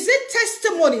it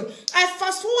testimony? I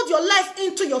fast forward your life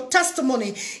into your testimony.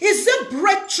 Is it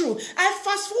breakthrough? I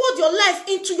fast forward your life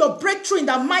into your breakthrough in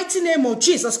the mighty name of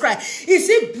Jesus Christ. Is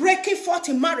it breaking forth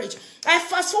in marriage? I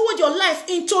fast forward your life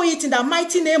into it in the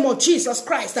mighty name of Jesus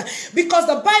Christ. Because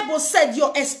the Bible said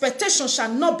your expectation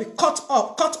shall not be cut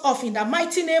off in the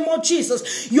mighty name of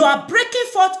Jesus. You are breaking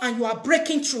forth and you are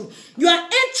breaking through. You are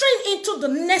entering into the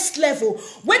next level.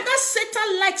 Whether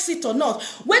Satan likes it or not,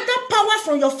 whether power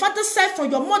from your father's side,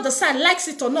 from your mother's side likes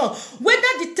it or not, whether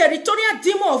the territorial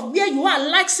demon of where you are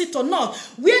likes it or not,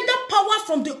 whether power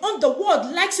from the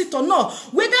underworld likes it or not,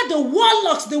 whether the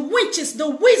warlocks, the witches, the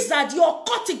wizards, your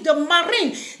occultic, the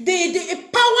marine, the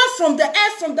power from the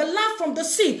air, from the land, from the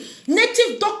sea,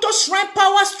 native doctor, shrine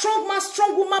power, strong man,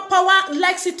 strong woman power,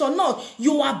 likes it or not,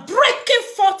 you are breaking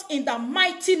forth in the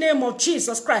mighty name of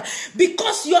Jesus Christ.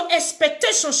 Because your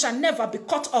expectation shall never be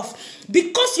cut off.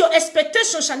 Because your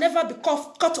expectation shall never be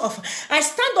cut off. I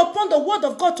stand upon the word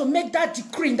of God to make that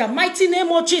decree in the mighty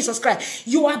name of Jesus Christ.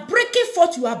 You are breaking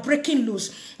forth, you are breaking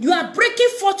loose. You are breaking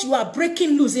forth, you are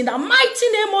breaking loose in the mighty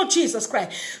name of Jesus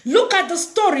Christ. Look at the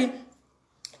story.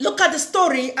 Look at the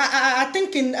story, I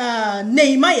think in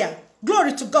Nehemiah.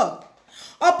 Glory to God.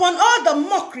 Upon all the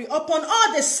mockery, upon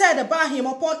all they said about him,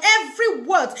 upon every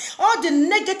word, all the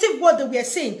negative word that we are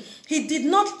saying, he did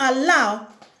not allow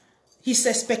his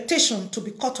expectation to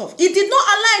be cut off. He did not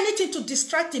allow anything to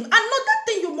distract him. Another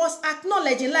thing you must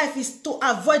acknowledge in life is to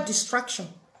avoid distraction.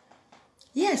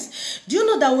 Yes. Do you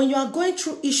know that when you are going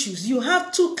through issues, you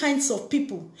have two kinds of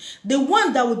people. The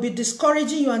one that will be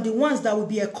discouraging you and the ones that will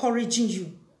be encouraging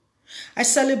you. I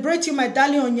celebrate you, my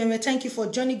darling Onyeme. Thank you for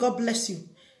joining. God bless you.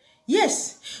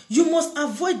 Yes, you must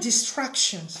avoid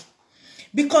distractions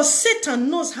because Satan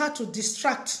knows how to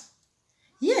distract.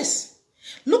 Yes.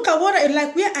 Look at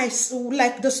what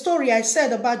like the story I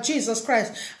said about Jesus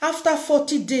Christ. After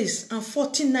 40 days and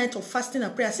 40 nights of fasting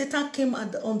and prayer, Satan came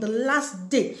on the last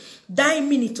day, dying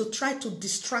minute, to try to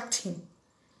distract him,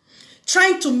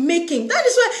 trying to make him. That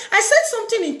is why I said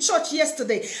something in church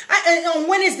yesterday, on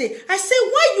Wednesday. I said,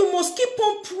 why you must keep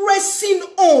on pressing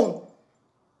on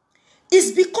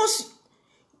is because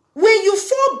when you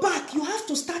fall back, you have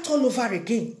to start all over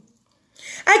again.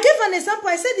 I gave an example.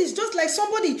 I said it's just like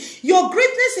somebody, your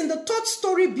greatness in the 3rd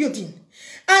story building,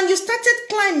 and you started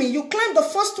climbing. You climbed the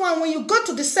first one. When you got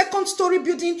to the 2nd story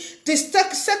building, the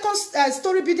second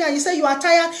story building, and you say you are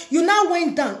tired, you now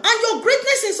went down. And your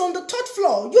greatness is on the 3rd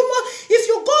floor. If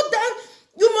you go down,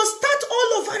 you must start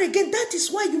all over again. That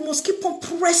is why you must keep on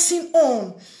pressing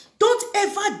on. Don't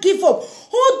ever give up.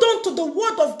 Hold on to the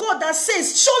word of God that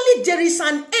says, surely there is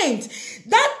an end.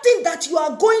 That thing that you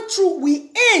are going through will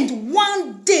end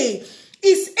one day.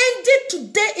 It's ended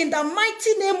today in the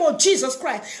mighty name of Jesus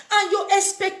Christ. And your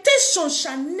expectation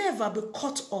shall never be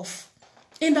cut off.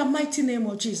 In the mighty name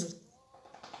of Jesus.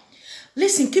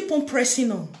 Listen, keep on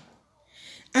pressing on.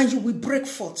 And you will break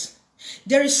forth.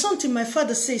 There is something my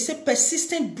father says, say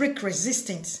persistent break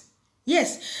resistance.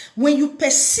 Yes, when you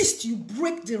persist, you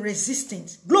break the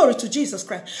resistance. Glory to Jesus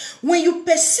Christ. When you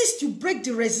persist, you break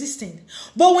the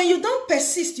resistance. But when you don't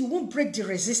persist, you won't break the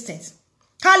resistance.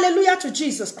 Hallelujah to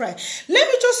Jesus Christ. Let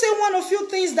me just say one of few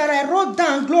things that I wrote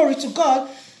down. Glory to God.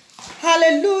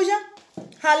 Hallelujah.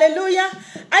 Hallelujah.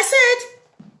 I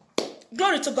said,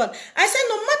 glory to God. I said,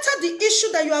 no matter the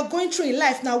issue that you are going through in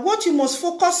life, now what you must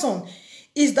focus on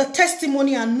is the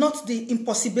testimony and not the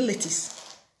impossibilities.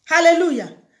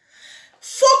 Hallelujah.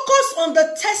 Focus on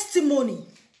the testimony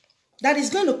that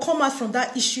is going to come out from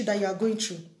that issue that you are going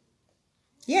through.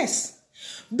 Yes.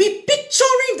 Be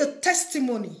picturing the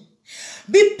testimony.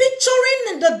 Be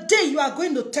picturing the day you are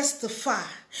going to testify.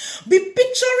 Be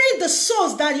picturing the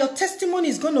souls that your testimony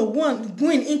is going to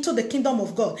win into the kingdom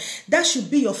of God. That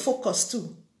should be your focus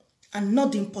too. And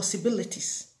not the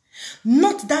impossibilities.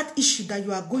 Not that issue that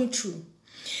you are going through.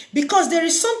 Because there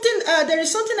is something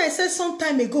I said some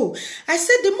time ago. I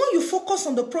said the more you focus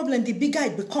on the problem, the bigger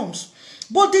it becomes.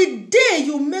 But the day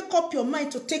you make up your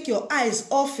mind to take your eyes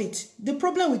off it, the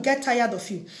problem will get tired of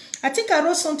you. I think I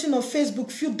wrote something on Facebook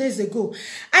a few days ago.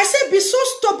 I said, be so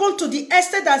stubborn to the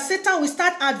extent that Satan will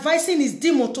start advising his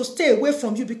demon to stay away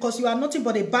from you because you are nothing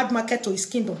but a bad market to his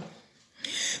kingdom.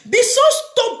 Be so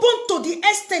stubborn to the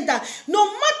extent that no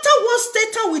matter what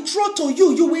Satan will throw to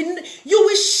you, you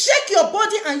will shake your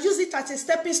body and use it as a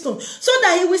stepping stone, so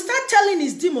that he will start telling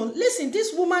his demon, listen,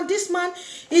 this woman, this man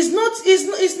is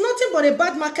nothing but a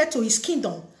bad market to his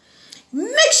kingdom.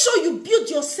 Make sure you build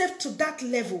yourself to that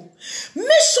level.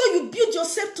 Make sure you build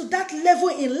yourself to that level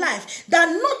in life that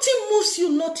nothing moves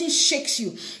you, nothing shakes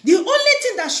you. The only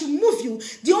thing that should move you,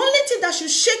 the only thing that should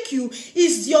shake you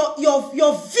is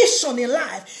your vision in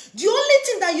life. The only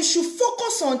thing that you should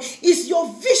focus on is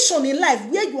your vision in life,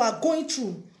 where you are going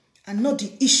through, and not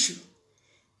the issue.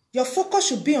 Your focus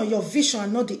should be on your vision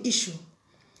and not the issue.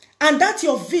 And that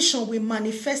your vision will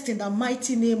manifest in the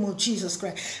mighty name of Jesus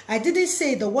Christ. I didn't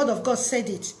say the word of God said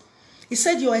it. He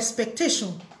said your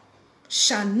expectation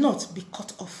shall not be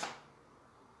cut off.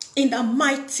 In the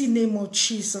mighty name of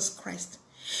Jesus Christ.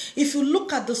 If you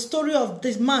look at the story of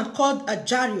this man called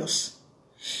Jairus,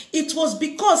 it was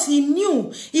because he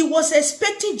knew he was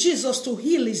expecting Jesus to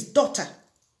heal his daughter.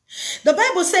 The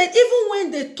Bible said even when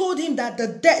they told him that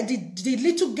the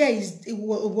little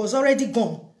girl was already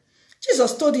gone,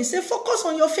 Jesus told him, say, focus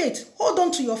on your faith. Hold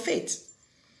on to your faith.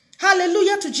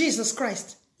 Hallelujah to Jesus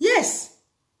Christ. Yes.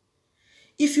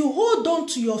 If you hold on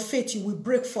to your faith, you will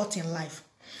break forth in life.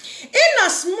 In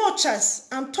as much as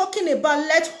I'm talking about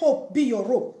let hope be your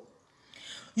rope,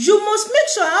 you must make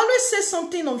sure, I always say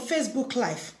something on Facebook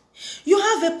Live, you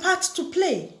have a part to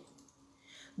play.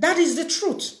 That is the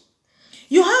truth.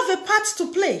 You have a part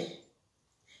to play.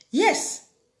 Yes.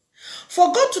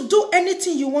 For God to do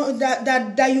anything you want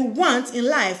that you want in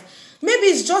life, maybe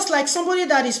it's just like somebody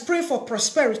that is praying for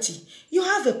prosperity. You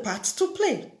have a part to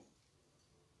play.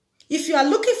 If you are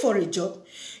looking for a job,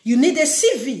 you need a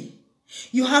CV.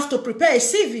 You have to prepare a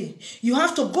CV. You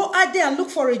have to go out there and look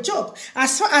for a job.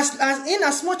 As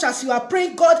much as you are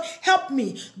praying, God help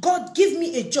me. God give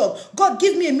me a job. God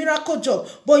give me a miracle job.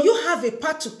 But you have a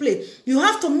part to play. You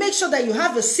have to make sure that you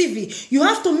have a CV. You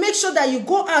have to make sure that you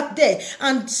go out there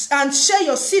and share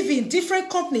your CV in different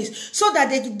companies so that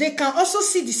they can also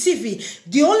see the CV.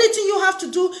 The only thing you have to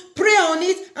do, pray on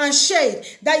it and share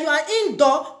it. That you are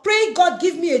indoor, praying, God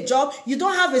give me a job. You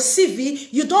don't have a CV.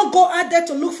 You don't go out there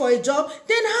to look for a job.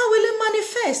 Then how will it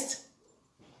manifest?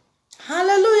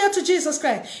 Hallelujah to Jesus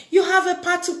Christ. You have a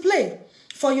part to play.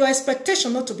 for your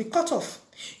expectation not to be cut off.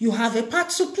 You have a part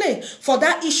to play for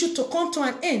that issue to come to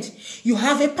an end. You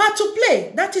have a part to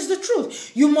play. That is the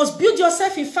truth. You must build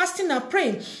yourself in fasting and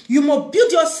praying. You must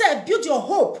build yourself, build your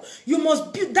hope. You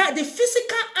must build that the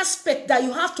physical aspect that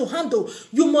you have to handle.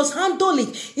 You must handle it.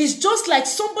 It's just like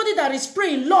somebody that is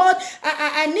praying, Lord,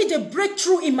 I need a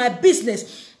breakthrough in my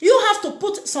business. You have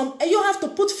to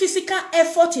put physical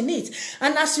effort in it.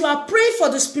 And as you are praying for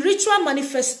the spiritual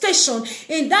manifestation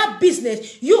in that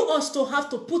business, you also have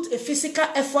to put a physical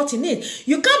effort in it.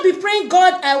 You can't be praying,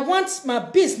 God, I want my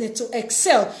business to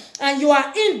excel. And you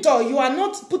are indoor. You are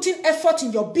not putting effort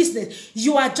in your business.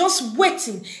 You are just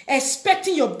waiting,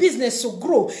 expecting your business to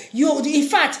grow. In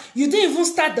fact, you didn't even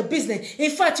start the business.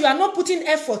 In fact, you are not putting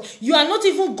effort. You are not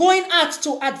even going out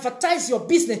to advertise your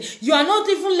business. You are not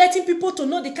even letting people to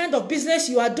know the kind of business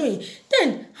you are doing.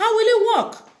 Then how will it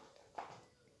work?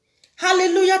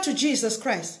 Hallelujah to Jesus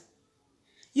Christ.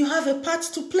 You have a part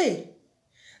to play.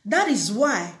 That is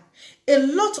why a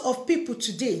lot of people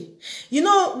today, we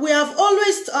have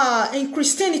always in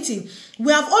Christianity,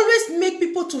 we have always made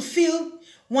people to feel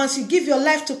once you give your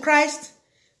life to Christ,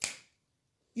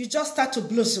 you just start to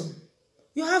blossom.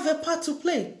 You have a part to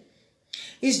play.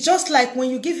 It's just like when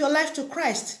you give your life to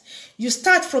Christ, you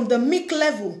start from the meat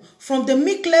level. From the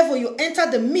meat level, you enter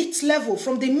the meat level.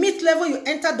 From the meat level, you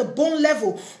enter the bone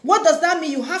level. What does that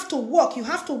mean? You have to work. You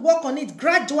have to work on it.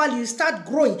 Gradually, you start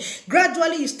growing.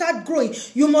 Gradually, you start growing.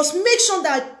 You must make sure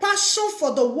that passion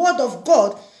for the word of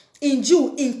God in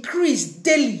you increase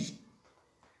daily.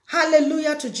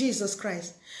 Hallelujah to Jesus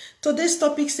Christ. Today's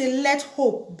topic says, let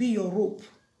hope be your rope.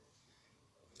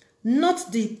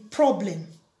 Not the problem.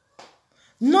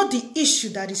 Not the issue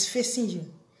that is facing you,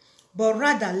 but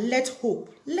rather let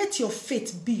hope, let your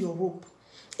faith be your rope.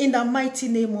 In the mighty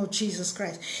name of Jesus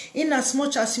Christ. In as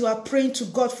much as you are praying to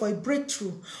God for a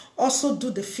breakthrough, also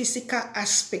do the physical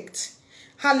aspect.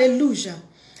 Hallelujah.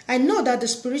 I know that the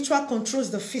spiritual controls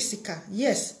the physical.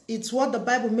 Yes, it's what the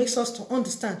Bible makes us to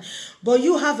understand. But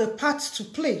you have a part to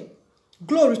play.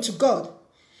 Glory to God.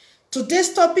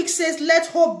 Today's topic says, let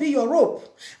hope be your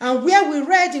rope. And where we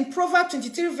read in Proverbs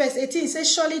 23 verse 18, it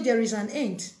says, surely there is an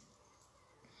end.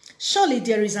 Surely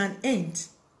there is an end.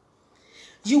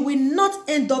 You will not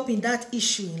end up in that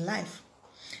issue in life.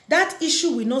 That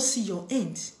issue will not see your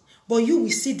end, but you will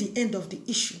see the end of the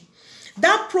issue.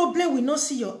 That problem will not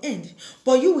see your end,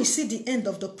 but you will see the end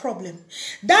of the problem.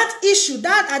 That issue,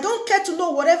 that I don't care to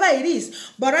know whatever it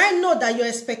is, but I know that your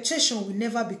expectation will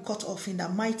never be cut off in the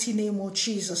mighty name of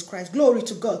Jesus Christ. Glory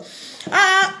to God.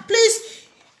 Please,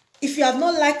 if you have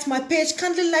not liked my page,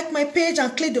 kindly like my page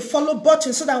and click the follow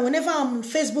button so that whenever I'm on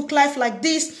Facebook Live like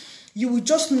this, you will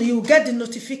get the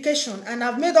notification. And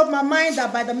I've made up my mind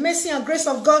that by the mercy and grace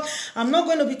of God, I'm not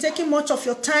going to be taking much of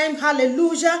your time.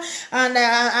 Hallelujah. And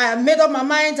I made up my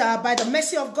mind by the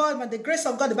mercy of God, by the grace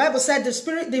of God. The Bible said the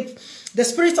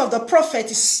spirit of the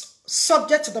prophet is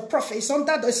subject to the prophet. It's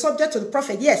subject to the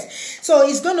prophet. Yes. So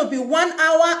it's going to be 1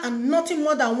 hour and nothing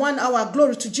more than 1 hour.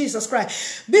 Glory to Jesus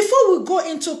Christ. Before we go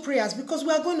into prayers, because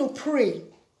we are going to pray.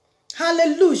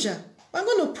 Hallelujah. We're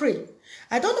going to pray.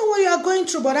 I don't know what you are going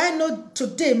through, but I know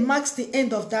today marks the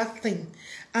end of that thing.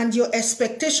 And your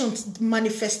expectations,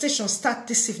 manifestation start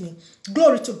this evening.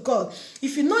 Glory to God.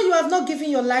 If you know you have not given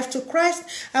your life to Christ,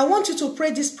 I want you to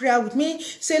pray this prayer with me.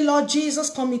 Say, Lord Jesus,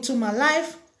 come into my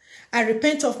life. I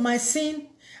repent of my sin.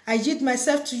 I yield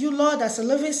myself to you, Lord, as a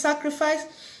living sacrifice.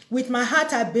 With my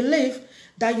heart, I believe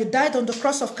that you died on the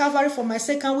cross of Calvary for my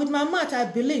sake. And with my mouth, I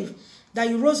believe that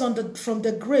you rose from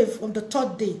the grave on the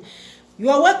third day. You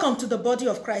are welcome to the body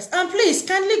of Christ. And please,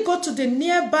 kindly go to the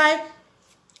nearby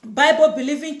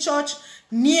Bible-believing church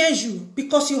near you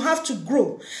because you have to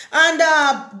grow.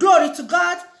 And glory to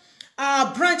God.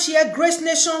 Our branch here, Grace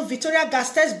Nation, Victoria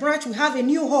Gastes branch, we have a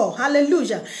new hall.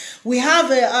 Hallelujah. We are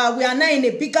now in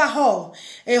a bigger hall.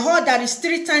 A hall that is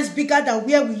 3 times bigger than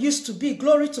where we used to be.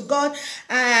 Glory to God.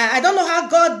 I don't know how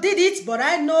God did it, but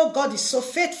I know God is so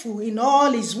faithful in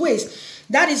all his ways.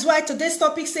 That is why today's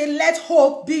topic says, let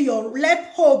hope be your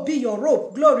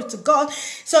rope. Glory to God.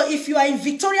 So if you are in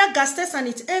Victoria Gastes and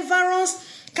its environs,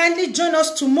 kindly join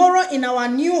us tomorrow in our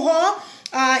new hall.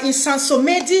 In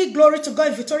Sansomedi, glory to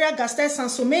God, Victoria Gastes,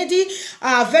 Sansomedi,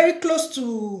 very close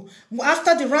to,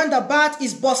 after the roundabout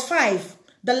is bus 5,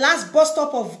 the last bus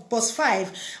stop of bus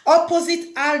 5,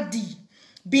 opposite RD.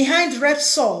 behind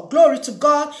Repsol. Glory to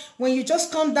God. When you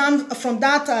just come down from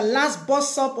that last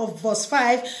bus stop of verse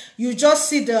 5, you just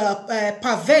see the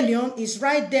pavilion is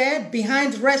right there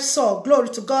behind Repsol. Glory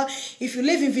to God. If you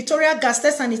live in Victoria,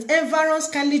 Gastes and its environs,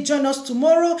 kindly join us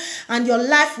tomorrow, and your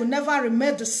life will never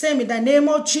remain the same in the name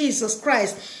of Jesus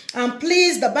Christ. And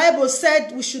please, the Bible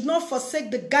said we should not forsake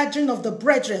the gathering of the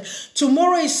brethren.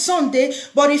 Tomorrow is Sunday,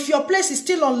 but if your place is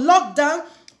still on lockdown,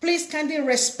 please kindly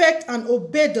respect and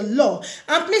obey the law.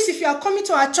 And please, if you are coming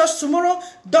to our church tomorrow,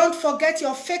 don't forget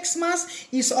your face mask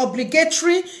is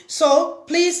obligatory. So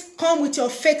please come with your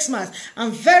face mask.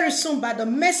 And very soon, by the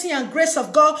mercy and grace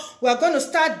of God, we are going to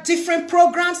start different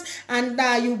programs, and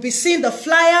you'll be seeing the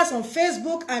flyers on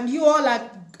Facebook, and you all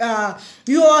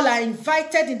are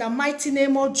invited in the mighty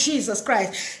name of Jesus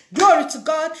Christ. Glory to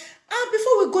God. And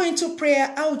before we go into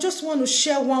prayer, I just want to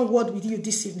share one word with you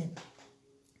this evening.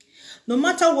 No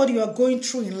matter what you are going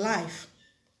through in life,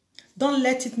 don't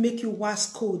let it make you wax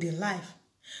cold in life.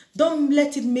 Don't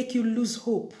let it make you lose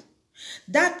hope.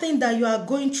 That thing that you are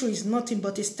going through is nothing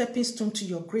but a stepping stone to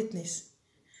your greatness.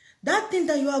 That thing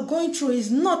that you are going through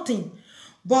is nothing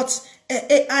but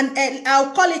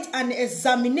I'll call it an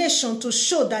examination to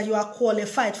show that you are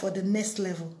qualified for the next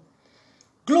level.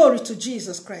 Glory to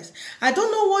Jesus Christ. I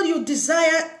don't know what you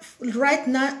desire right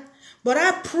now, but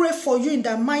I pray for you in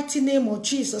the mighty name of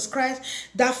Jesus Christ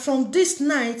that from this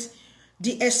night,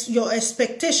 your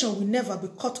expectation will never be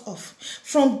cut off.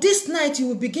 From this night, you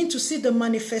will begin to see the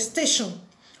manifestation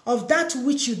of that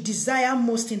which you desire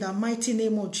most in the mighty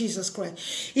name of Jesus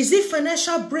Christ. Is it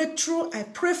financial breakthrough? I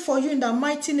pray for you in the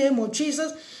mighty name of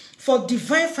Jesus for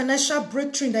divine financial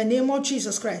breakthrough in the name of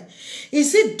Jesus Christ.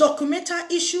 Is it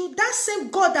documental issue? That same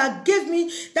God that gave me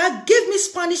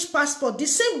Spanish passport, the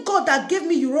same God that gave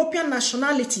me European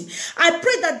nationality, I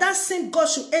pray that that same God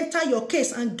should enter your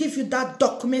case and give you that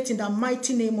document in the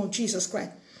mighty name of Jesus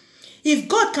Christ. If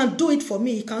God can do it for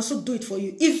me, he can also do it for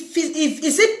you. If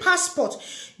is it passport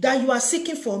that you are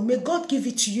seeking for, may God give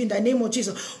it to you in the name of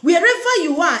Jesus. Wherever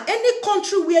you are, any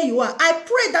country where you are, I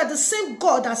pray that the same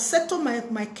God that settled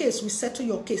my case will settle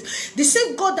your case. The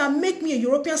same God that made me a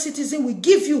European citizen will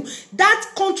give you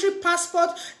that country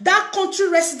passport, that country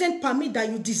resident permit that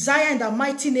you desire in the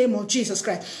mighty name of Jesus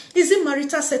Christ. Is it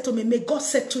marital settlement? May God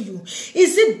settle you.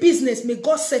 Is it business? May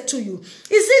God settle you. Is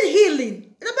it healing?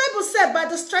 The Bible said, by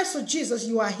the stripes of Jesus,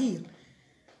 you are healed.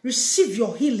 Receive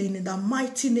your healing in the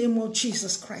mighty name of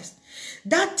Jesus Christ.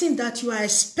 That thing that you are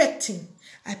expecting,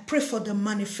 I pray for the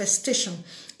manifestation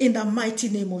in the mighty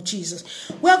name of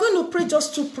Jesus. We are going to pray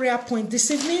just 2 prayer points this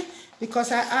evening,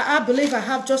 because I believe I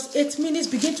have just 8 minutes.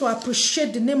 Begin to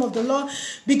appreciate the name of the Lord.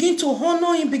 Begin to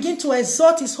honor him. Begin to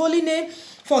exalt his holy name.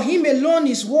 For him alone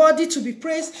is worthy to be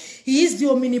praised. He is the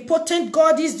omnipotent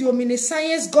God. He is the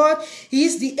omniscience God. He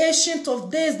is the ancient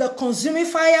of days, the consuming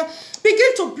fire.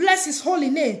 Begin to bless his holy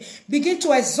name. Begin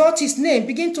to exalt his name.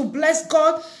 Begin to bless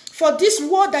God for this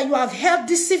word that you have heard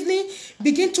this evening.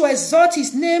 Begin to exalt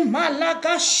his name.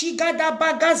 Malaga shigada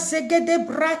baga zegede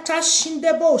brata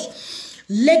shindebosh.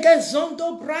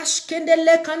 Legezondo brash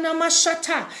kendele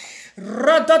kanamashata.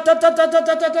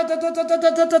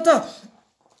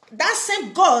 That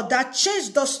same God that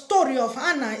changed the story of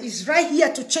Hannah is right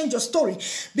here to change your story.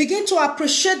 Begin to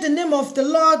appreciate the name of the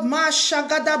Lord. Ma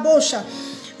shagada bosha.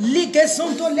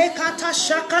 Ligezondo lekata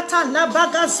shakata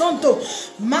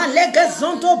labagazondo ma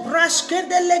legazondo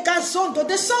brashkende legazondo.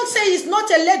 The song says he's not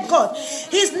a late God.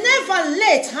 He's never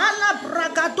late. Hala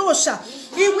bragadosha.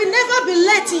 He will never be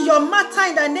late in your matter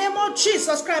in the name of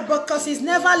Jesus Christ, because he's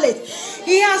never late.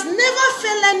 He has never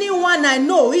failed anyone I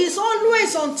know. He's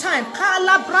always on time.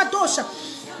 Kala bradosha.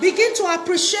 Begin to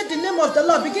appreciate the name of the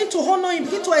Lord. Begin to honor him.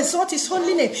 Begin to exalt his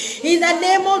holy name. In the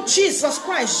name of Jesus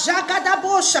Christ.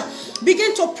 Jagadabosha.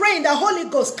 Begin to pray in the Holy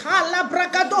Ghost. Kala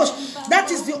bragadosh. That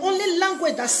is the only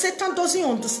language that Satan doesn't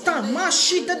understand.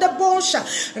 Mashidadabosha.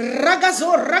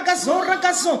 Ragazon, ragazon,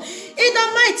 ragazon. In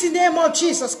the mighty name of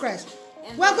Jesus Christ.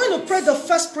 We are going to pray the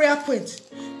first prayer point,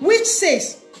 which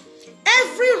says,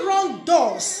 every wrong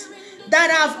doors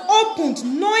that have opened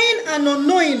knowing and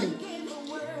unknowingly,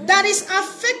 that is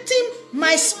affecting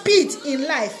my speed in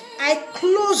life, I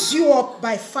close you up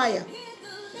by fire.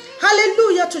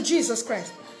 Hallelujah to Jesus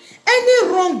Christ.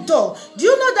 Any wrong door. Do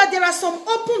you know that there are some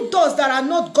open doors that are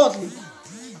not godly?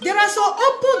 There are some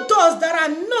open doors that are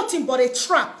nothing but a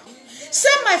trap. Say,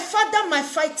 my Father, my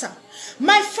fighter.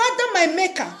 My Father, my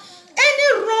maker.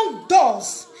 Any wrong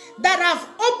doors that have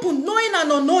opened knowing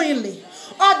and unknowingly,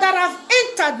 or that have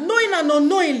entered knowing and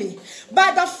unknowingly,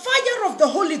 by the fire of the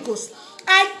Holy Ghost,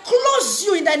 I close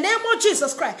you in the name of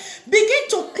Jesus Christ. Begin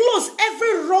to close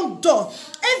every wrong door.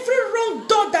 Every wrong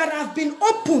door that have been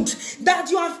opened, that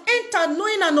you have entered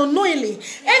knowing and unknowingly.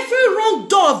 Every wrong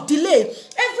door of delay.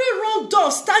 Every wrong door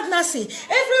of stagnancy.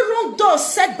 Every wrong door of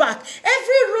setback.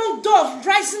 Every wrong door of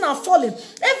rising and falling.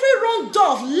 Every wrong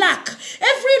door of lack.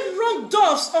 Every wrong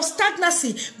door of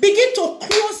stagnancy. Begin to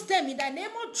close them in the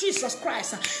name of Jesus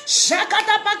Christ.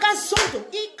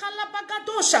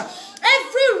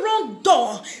 Every wrong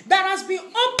door that has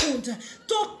been opened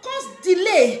to cause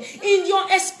delay in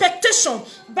your expectation,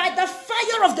 by the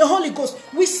fire of the Holy Ghost,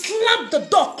 we slap the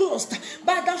door closed.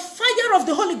 By the fire of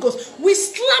the Holy Ghost, we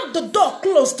slap the door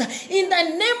closed in the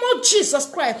name of Jesus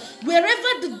Christ.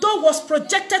 Wherever the door was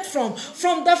projected from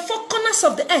the four corners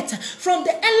of the earth, from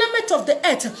the element of the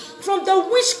earth, from the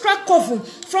witchcraft coven,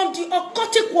 from the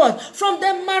occultic world, from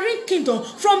the marine kingdom,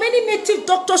 from any native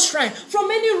doctor shrine, from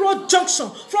any road junction,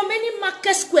 from any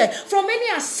market square, from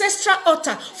any ancestral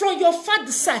altar, from your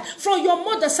father's side, from your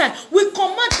mother's side, we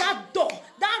command that door,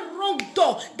 that wrong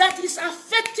door that is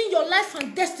affecting your life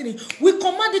and destiny, we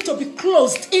command it to be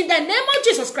closed in the name of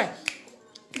Jesus Christ.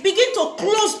 Begin to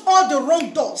close all the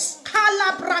wrong doors.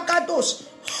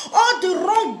 All the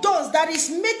wrong doors that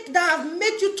have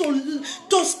made you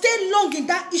to stay long in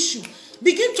that issue.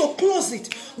 Begin to close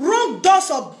it. Wrong doors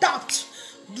of doubt.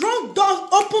 Wrong doors,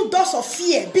 open doors of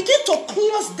fear. Begin to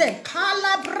close them.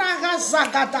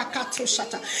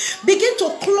 Begin to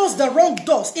close the wrong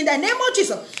doors in the name of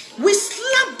Jesus. We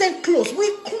slap them close.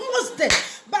 We close them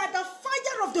by the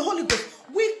fire of the Holy Ghost.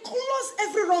 We close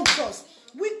every wrong doors.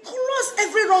 We close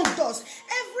every wrong doors.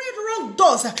 Every wrong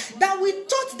doors that we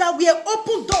thought that we are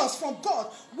open doors from God,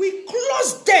 we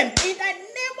close them in the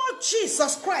name of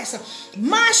Jesus Christ. In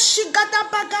the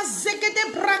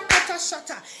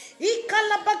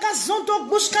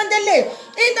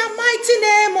mighty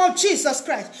name of Jesus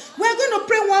Christ. We're going to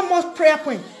pray one more prayer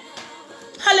point.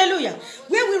 Hallelujah.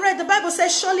 Where we read, the Bible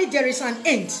says, surely there is an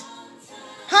end.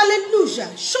 Hallelujah.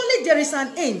 Surely there is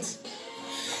an end.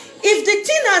 If the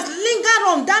thing has lingered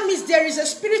on, that means there is a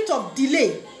spirit of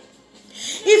delay.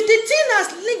 If the thing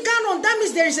has lingered on, that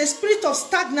means there is a spirit of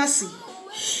stagnancy.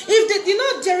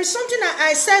 There is something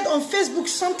I said on Facebook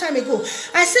some time ago.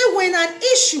 I said when an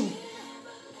issue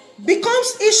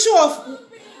becomes issue of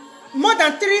more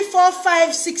than 3, 4,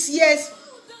 5, 6 years,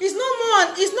 it's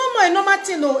no more a normal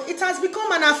thing. No, it has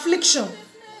become an affliction,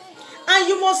 and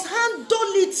you must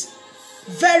handle it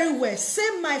very well.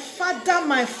 Say, my Father,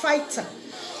 my fighter.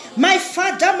 My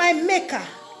Father, my maker,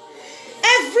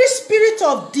 every spirit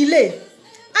of delay,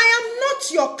 I am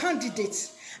not your candidate.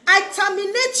 I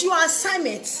terminate your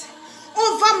assignment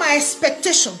over my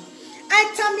expectation. I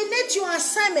terminate your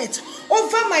assignment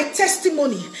over my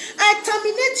testimony. I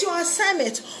terminate your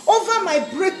assignment over my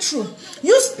breakthrough.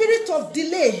 You spirit of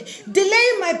delay,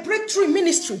 delaying my breakthrough in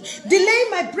ministry, delaying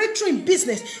my breakthrough in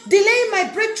business, delaying my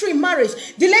breakthrough in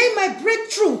marriage, delaying my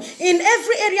breakthrough in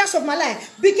every areas of my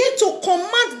life. Begin to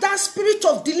command that spirit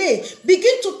of delay.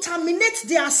 Begin to terminate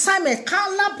the assignment.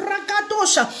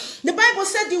 The Bible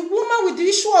said the woman with the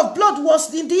issue of blood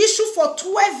was in the issue for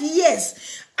 12 years.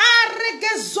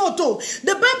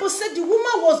 The Bible said the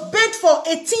woman was bed for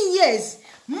 18 years.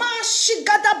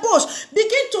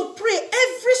 Begin to pray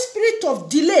every spirit of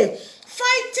delay,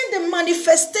 fighting the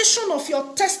manifestation of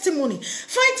your testimony,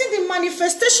 fighting the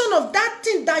manifestation of that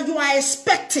thing that you are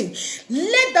expecting.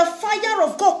 Let the fire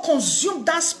of God consume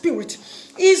that spirit.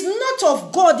 Is not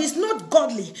of God, is not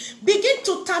godly. Begin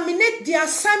to terminate the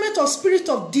assignment of spirit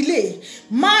of delay.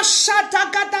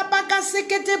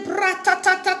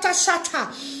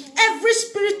 Every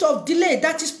spirit of delay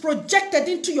that is projected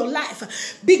into your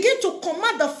life, begin to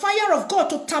command the fire of God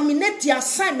to terminate the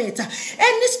assignment.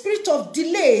 Any spirit of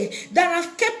delay that has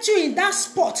kept you in that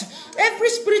spot, every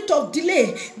spirit of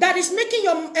delay that is making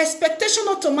your expectation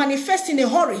not to manifest in a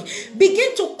hurry,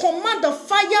 begin to command the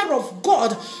fire of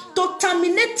God to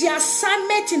terminate the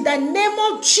assignment in the name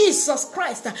of Jesus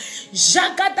Christ. In the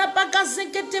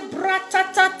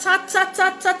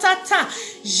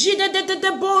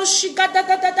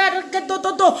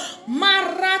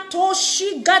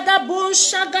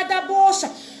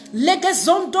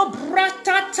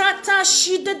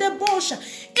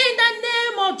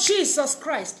name of Jesus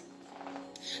Christ.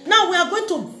 Now we are going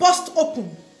to bust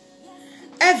open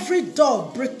every door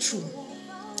of breakthrough.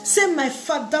 Say, my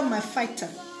Father, my fighter.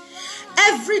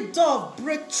 Every door of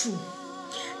breakthrough,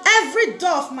 every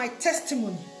door of my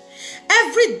testimony,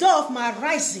 every door of my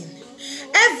rising,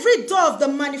 every door of the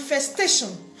manifestation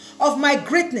of my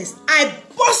greatness, I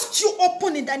bust you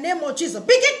open in the name of Jesus.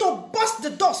 Begin to bust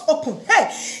the doors open.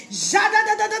 Hey,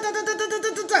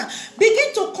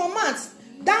 begin to command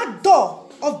that door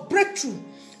of breakthrough,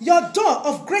 your door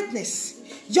of greatness,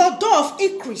 your door of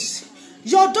increase,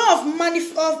 your door of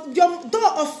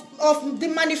the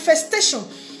manifestation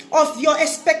of your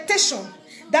expectation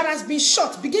that has been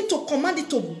shut, begin to command it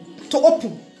to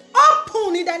open.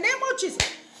 Open in the name of Jesus.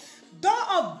 Door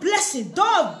of blessing,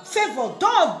 door of favor,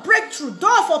 door of breakthrough,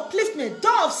 door of upliftment,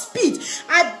 door of speed.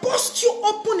 I burst you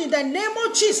open in the name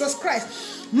of Jesus Christ.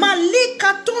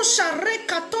 Malikaton share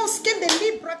katon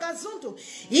skendeli bragazondo.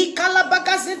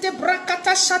 Ikalabagazende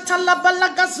brakata shata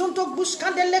labalagazondo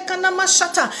buskandele kanama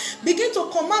shata. Begin to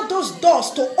command those doors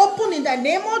to open in the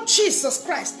name of Jesus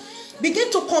Christ.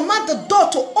 Begin to command the door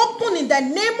to open in the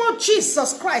name of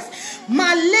Jesus Christ.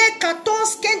 Male katon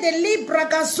skendeli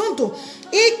bragazondo.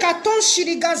 Ikaton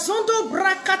shirigazondo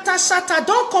brakata shata.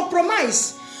 Don't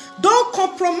compromise. Don't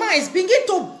compromise. Begin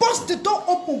to burst the door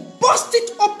open. Burst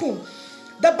it open.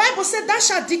 The Bible said, thou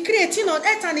shalt decree a thing on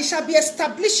earth and it shall be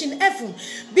established in heaven.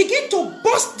 Begin to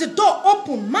burst the door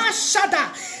open.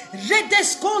 Mashada.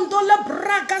 Redes gondola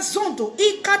bragazondo.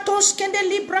 Ikaton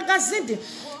skendeli bragazende.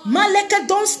 Maleke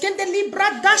don skendeli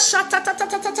brada shata ta ta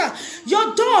ta ta ta.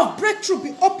 Your door of breakthrough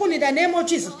be open in the name of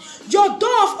Jesus. Your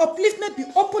door of upliftment be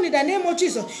open in the name of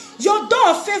Jesus. Your door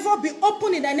of favor be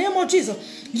open in the name of Jesus.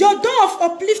 Your door of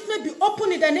upliftment be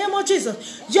open in the name of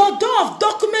Jesus. Your door of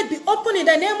document be open in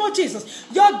the name of Jesus.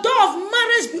 Your door of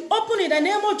marriage be open in the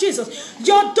name of Jesus.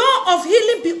 Your door of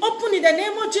healing be open in the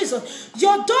name of Jesus.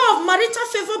 Your door of marital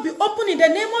favor be open in the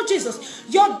name of Jesus.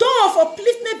 Your door of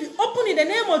upliftment be open in the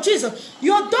name of Jesus.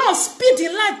 Your door of speed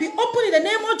in life be open in the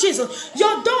name of Jesus.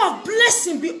 Your door of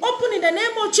blessing be open in the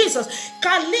name of Jesus.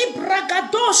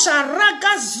 Kalibragadosha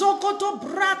ragazogoto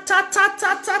brata ta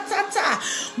ta ta ta ta.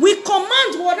 We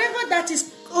command whatever that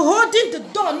is holding the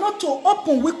door not to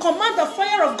open. We command the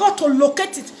fire of God to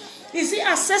locate it. Is it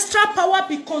ancestral power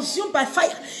be consumed by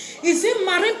fire? Is it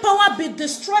marine power be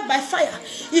destroyed by fire?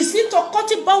 Is it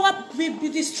occultic power be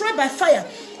destroyed by fire?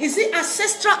 Is it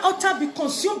ancestral altar be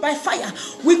consumed by fire?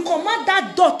 We command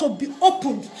that door to be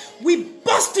opened. We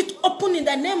burst it open in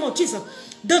the name of Jesus.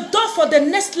 The door for the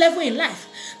next level in life.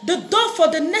 The door for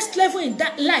the next level in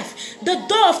that life. The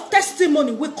door of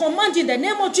testimony. We command in the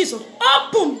name of Jesus.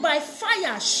 Open by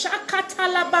fire.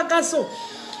 Shakatalabagazo.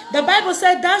 The Bible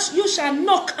said that you shall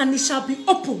knock and it shall be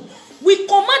open. We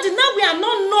command it. Now we are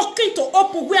not knocking to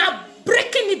open. We are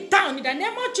breaking it down in the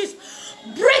name of Jesus.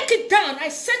 Break it down. I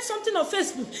said something on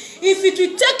Facebook. If it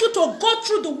will take you to go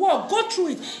through the wall, go through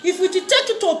it. If it will take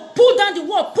you to pull down the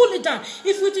wall, pull it down. If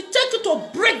it will take you to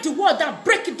break the wall down,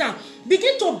 break it down.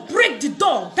 Begin to break the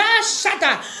door. That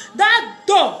shatter, that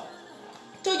door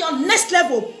to your next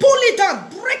level. Pull it down.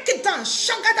 Break it down.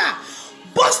 Shagada.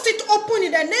 Bust it open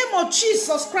in the name of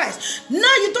Jesus Christ. Now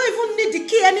you don't even need the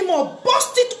key anymore.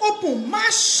 Bust it open.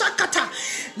 Mashakata.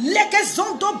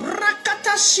 Legezondo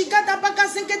brakata shigada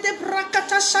bagazengede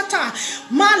brakata shata.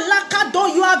 Malakado.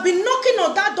 You have been knocking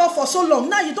on that door for so long.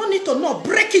 Now you don't need to know.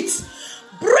 Break it.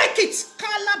 Break it.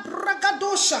 Kala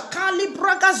bragadosha. Kali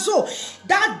bragazo.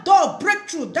 That door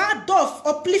breakthrough. That door of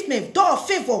upliftment. Door of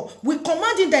favor. We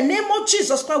command in the name of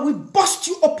Jesus Christ. We bust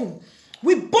you open.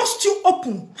 We burst you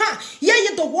open. Ha! Hear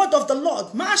ye the word of the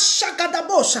Lord. Ma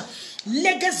shagadabosha.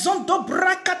 Legezondo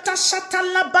brakata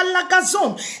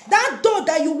shatalabalagazon. That door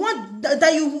that you want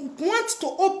to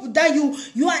open, that you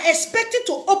are expecting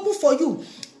to open for you.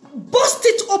 Burst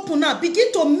it open now.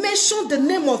 Begin to mention the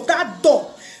name of that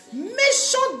door.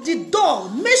 Mention the door.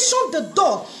 Mention the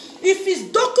door. If it's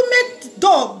document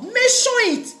door,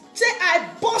 mention it. Say, I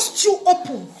burst you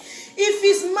open. If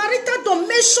it's marital door,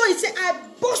 mention it. Say, I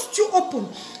burst you open.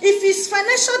 If it's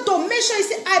financial door, mention it.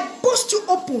 Say, I burst you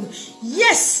open.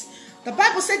 Yes. The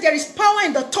Bible said there is power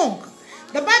in the tongue.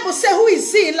 The Bible said, who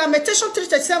is he? In Lamentation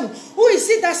 3:37. Who is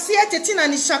he that saith a thing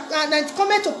and it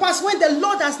cometh to pass when the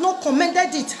Lord has not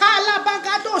commanded it?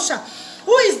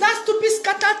 Who is that stupid,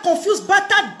 scattered, confused,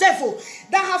 battered devil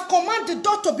that have commanded the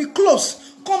door to be closed?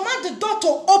 Command the door to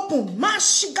open.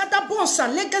 Mashigada bonsa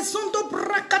legezondo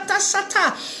brakata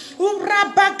shata.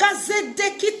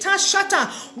 Urabagazedekita shata.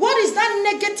 What is that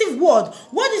negative word?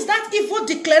 What is that evil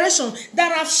declaration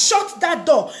that have shut that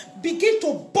door? Begin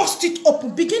to burst it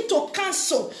open. Begin to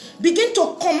cancel. Begin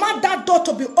to command that door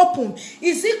to be open.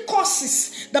 Is it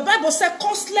curses? The Bible said,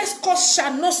 causeless curse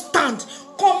shall not stand.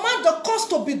 Command the curse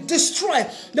to be destroyed.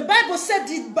 The Bible said,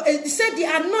 the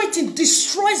anointing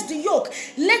destroys the yoke.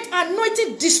 Let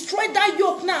anointing destroy that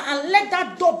yoke now and let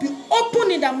that door be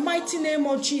open in the mighty name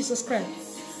of Jesus Christ.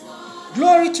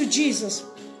 Glory to Jesus.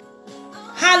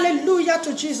 Hallelujah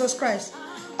to Jesus Christ.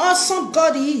 Awesome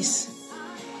God He is.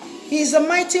 He is the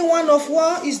mighty one of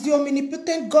war. He is the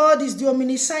omnipotent God. He is the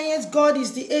omniscient God. He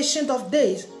is the ancient of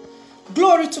days.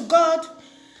 Glory to God.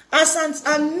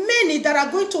 and many that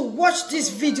are going to watch this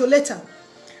video later,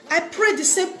 I pray the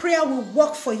same prayer will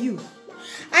work for you.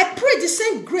 I pray the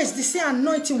same grace, the same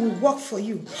anointing will work for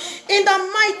you. In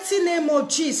the mighty name of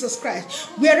Jesus Christ.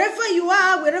 Wherever you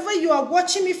are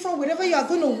watching me from, wherever you are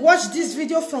going to watch this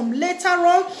video from later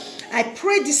on, I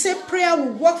pray the same prayer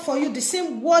will work for you. The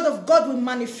same word of God will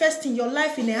manifest in your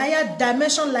life in a higher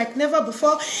dimension like never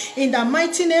before. In the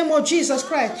mighty name of Jesus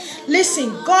Christ. Listen,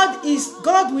 God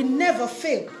will never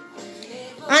fail.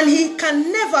 And he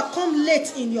can never come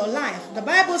late in your life. The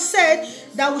Bible said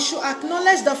that we should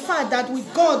acknowledge the fact that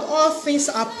with God all things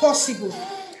are possible.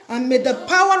 And may the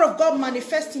power of God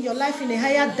manifest in your life in a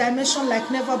higher dimension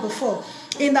like never before.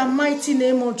 In the mighty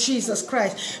name of Jesus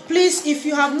Christ. Please, if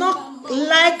you have not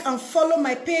liked and follow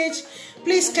my page,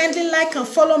 please kindly like and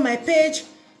follow my page.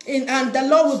 And the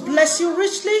Lord will bless you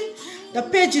richly. The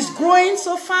page is growing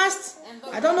so fast.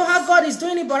 I don't know how God is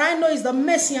doing it, but I know it's the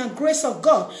mercy and grace of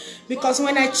God. Because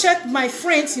when I check my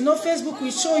friends, Facebook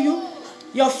will show you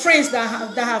your friends that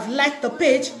have liked the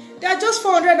page. They are just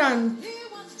 400 and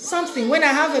something when I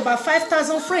have about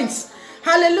 5,000 friends.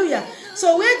 Hallelujah.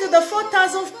 So where did the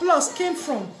 4,000 plus came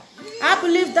from? I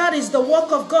believe that is the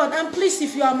work of God. And please,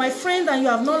 if you are my friend and you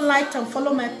have not liked and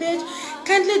followed my page,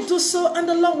 kindly do so and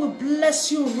the Lord will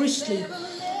bless you richly.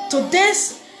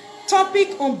 Today's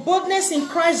topic on boldness in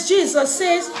Christ Jesus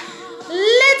says,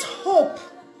 let hope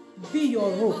be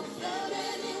your hope.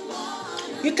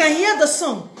 You can hear the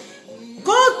song.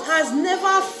 God has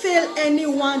never failed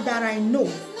anyone that I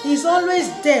know. He's always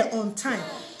there on time.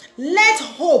 Let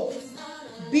hope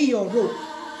be your hope.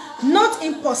 Not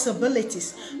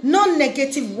impossibilities, not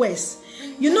negative words.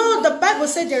 The Bible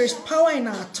said there is power in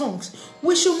our tongues.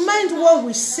 We should mind what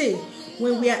we say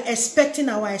when we are expecting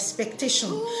our expectation,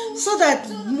 so that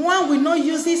one will not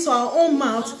use this or our own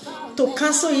mouth to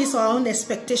cancel his or our own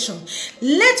expectation.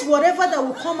 Let whatever that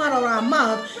will come out of our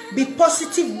mouth be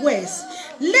positive words.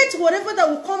 Let whatever that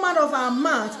will come out of our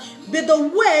mouth be the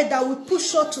word that will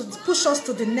push us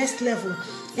to the next level.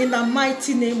 In the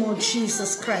mighty name of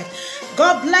Jesus Christ.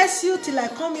 God bless you till I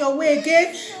come your way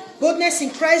again. Boldness in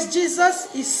Christ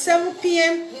Jesus is 7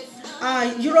 p.m.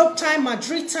 Europe time,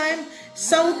 Madrid time.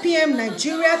 7 p.m.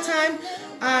 Nigeria time,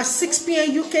 6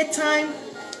 p.m. UK time,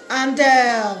 and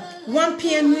 1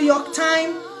 p.m. New York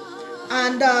time,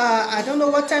 and I don't know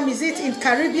what time is it in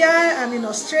Caribbean and in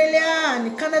Australia and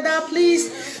in Canada.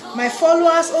 Please, my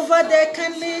followers over there,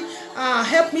 kindly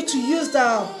help me to use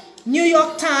the New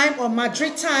York time or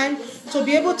Madrid time to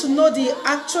be able to know the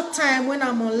actual time when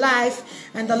I'm on live,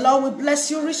 and the Lord will bless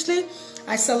you richly.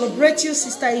 I celebrate you,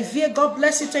 Sister Ivie. God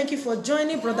bless you. Thank you for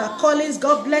joining. Brother Collins,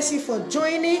 God bless you for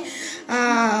joining.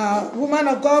 Woman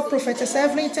of God, Prophetess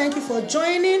Evelyn, thank you for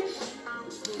joining.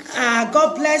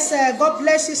 God bless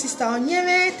you, Sister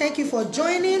Onyeme. Thank you for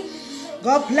joining.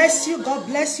 God bless you. God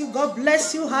bless you. God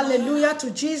bless you. Hallelujah to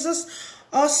Jesus.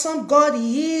 Awesome God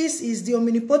He is the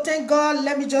omnipotent God.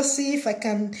 Let me just see if I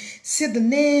can see the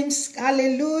names.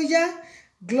 Hallelujah.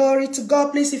 Glory to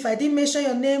God. Please, if I didn't mention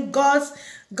your name,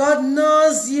 God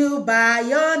knows you by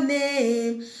your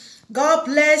name. God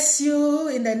bless you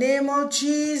in the name of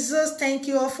Jesus. Thank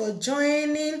you all for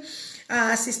joining.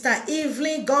 Sister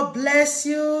Evelyn, God bless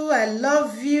you. I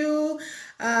love you.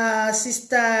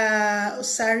 Sister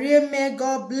Osarieme,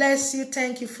 God bless you.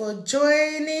 Thank you for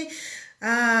joining.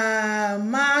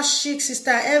 Mashik,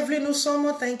 Sister Evelyn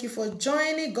Usomo, thank you for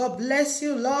joining. God bless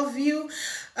you. Love you.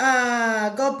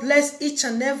 God bless each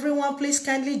and everyone. Please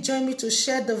kindly join me to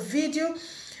share the video,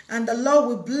 and the Lord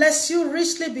will bless you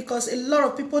richly, because a lot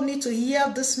of people need to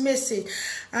hear this message.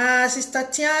 Sister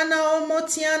Tiana,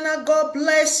 Tiana, God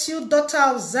bless you. Daughter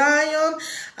of Zion,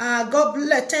 God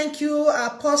bless. Thank you,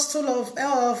 Apostle of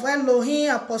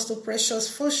Elohim, Apostle Precious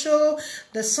Fusho,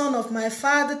 the son of my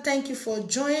father. Thank you for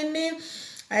joining.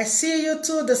 I see you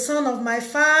too, the son of my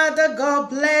father. God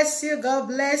bless you. God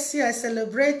bless you. I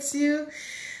celebrate you.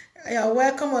 You're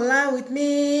welcome online with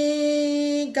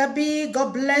me. Gabi,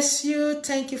 God bless you.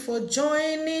 Thank you for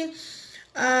joining.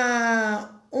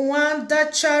 Wanda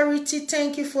Charity,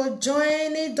 thank you for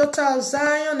joining. Daughter of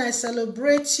Zion, I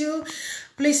celebrate you.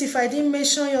 Please, if I didn't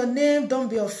mention your name, don't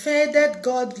be offended.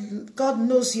 God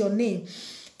knows your name.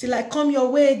 Till I come your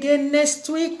way again next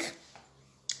week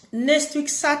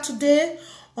Saturday,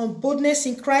 on Boldness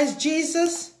in Christ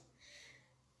Jesus.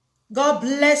 God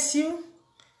bless you.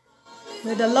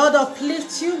 May the Lord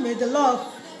uplift you. May the Lord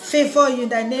favor you in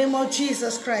the name of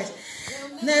Jesus Christ.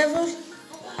 Never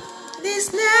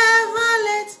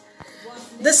late.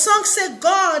 The song said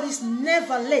God is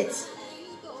never late.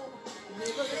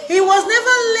 He was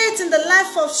never late in the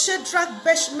life of Shadrach,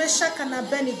 Meshach, and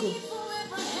Abednego.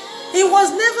 He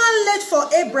was never late for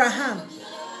Abraham.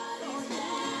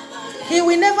 He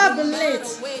will never be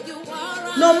late.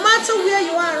 No matter where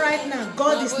you are right now,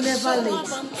 God is never late.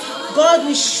 God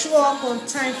will show up on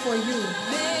time for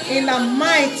you. In the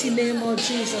mighty name of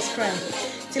Jesus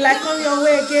Christ. Till I come your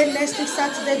way again next week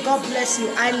Saturday, God bless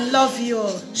you. I love you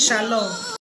all. Shalom.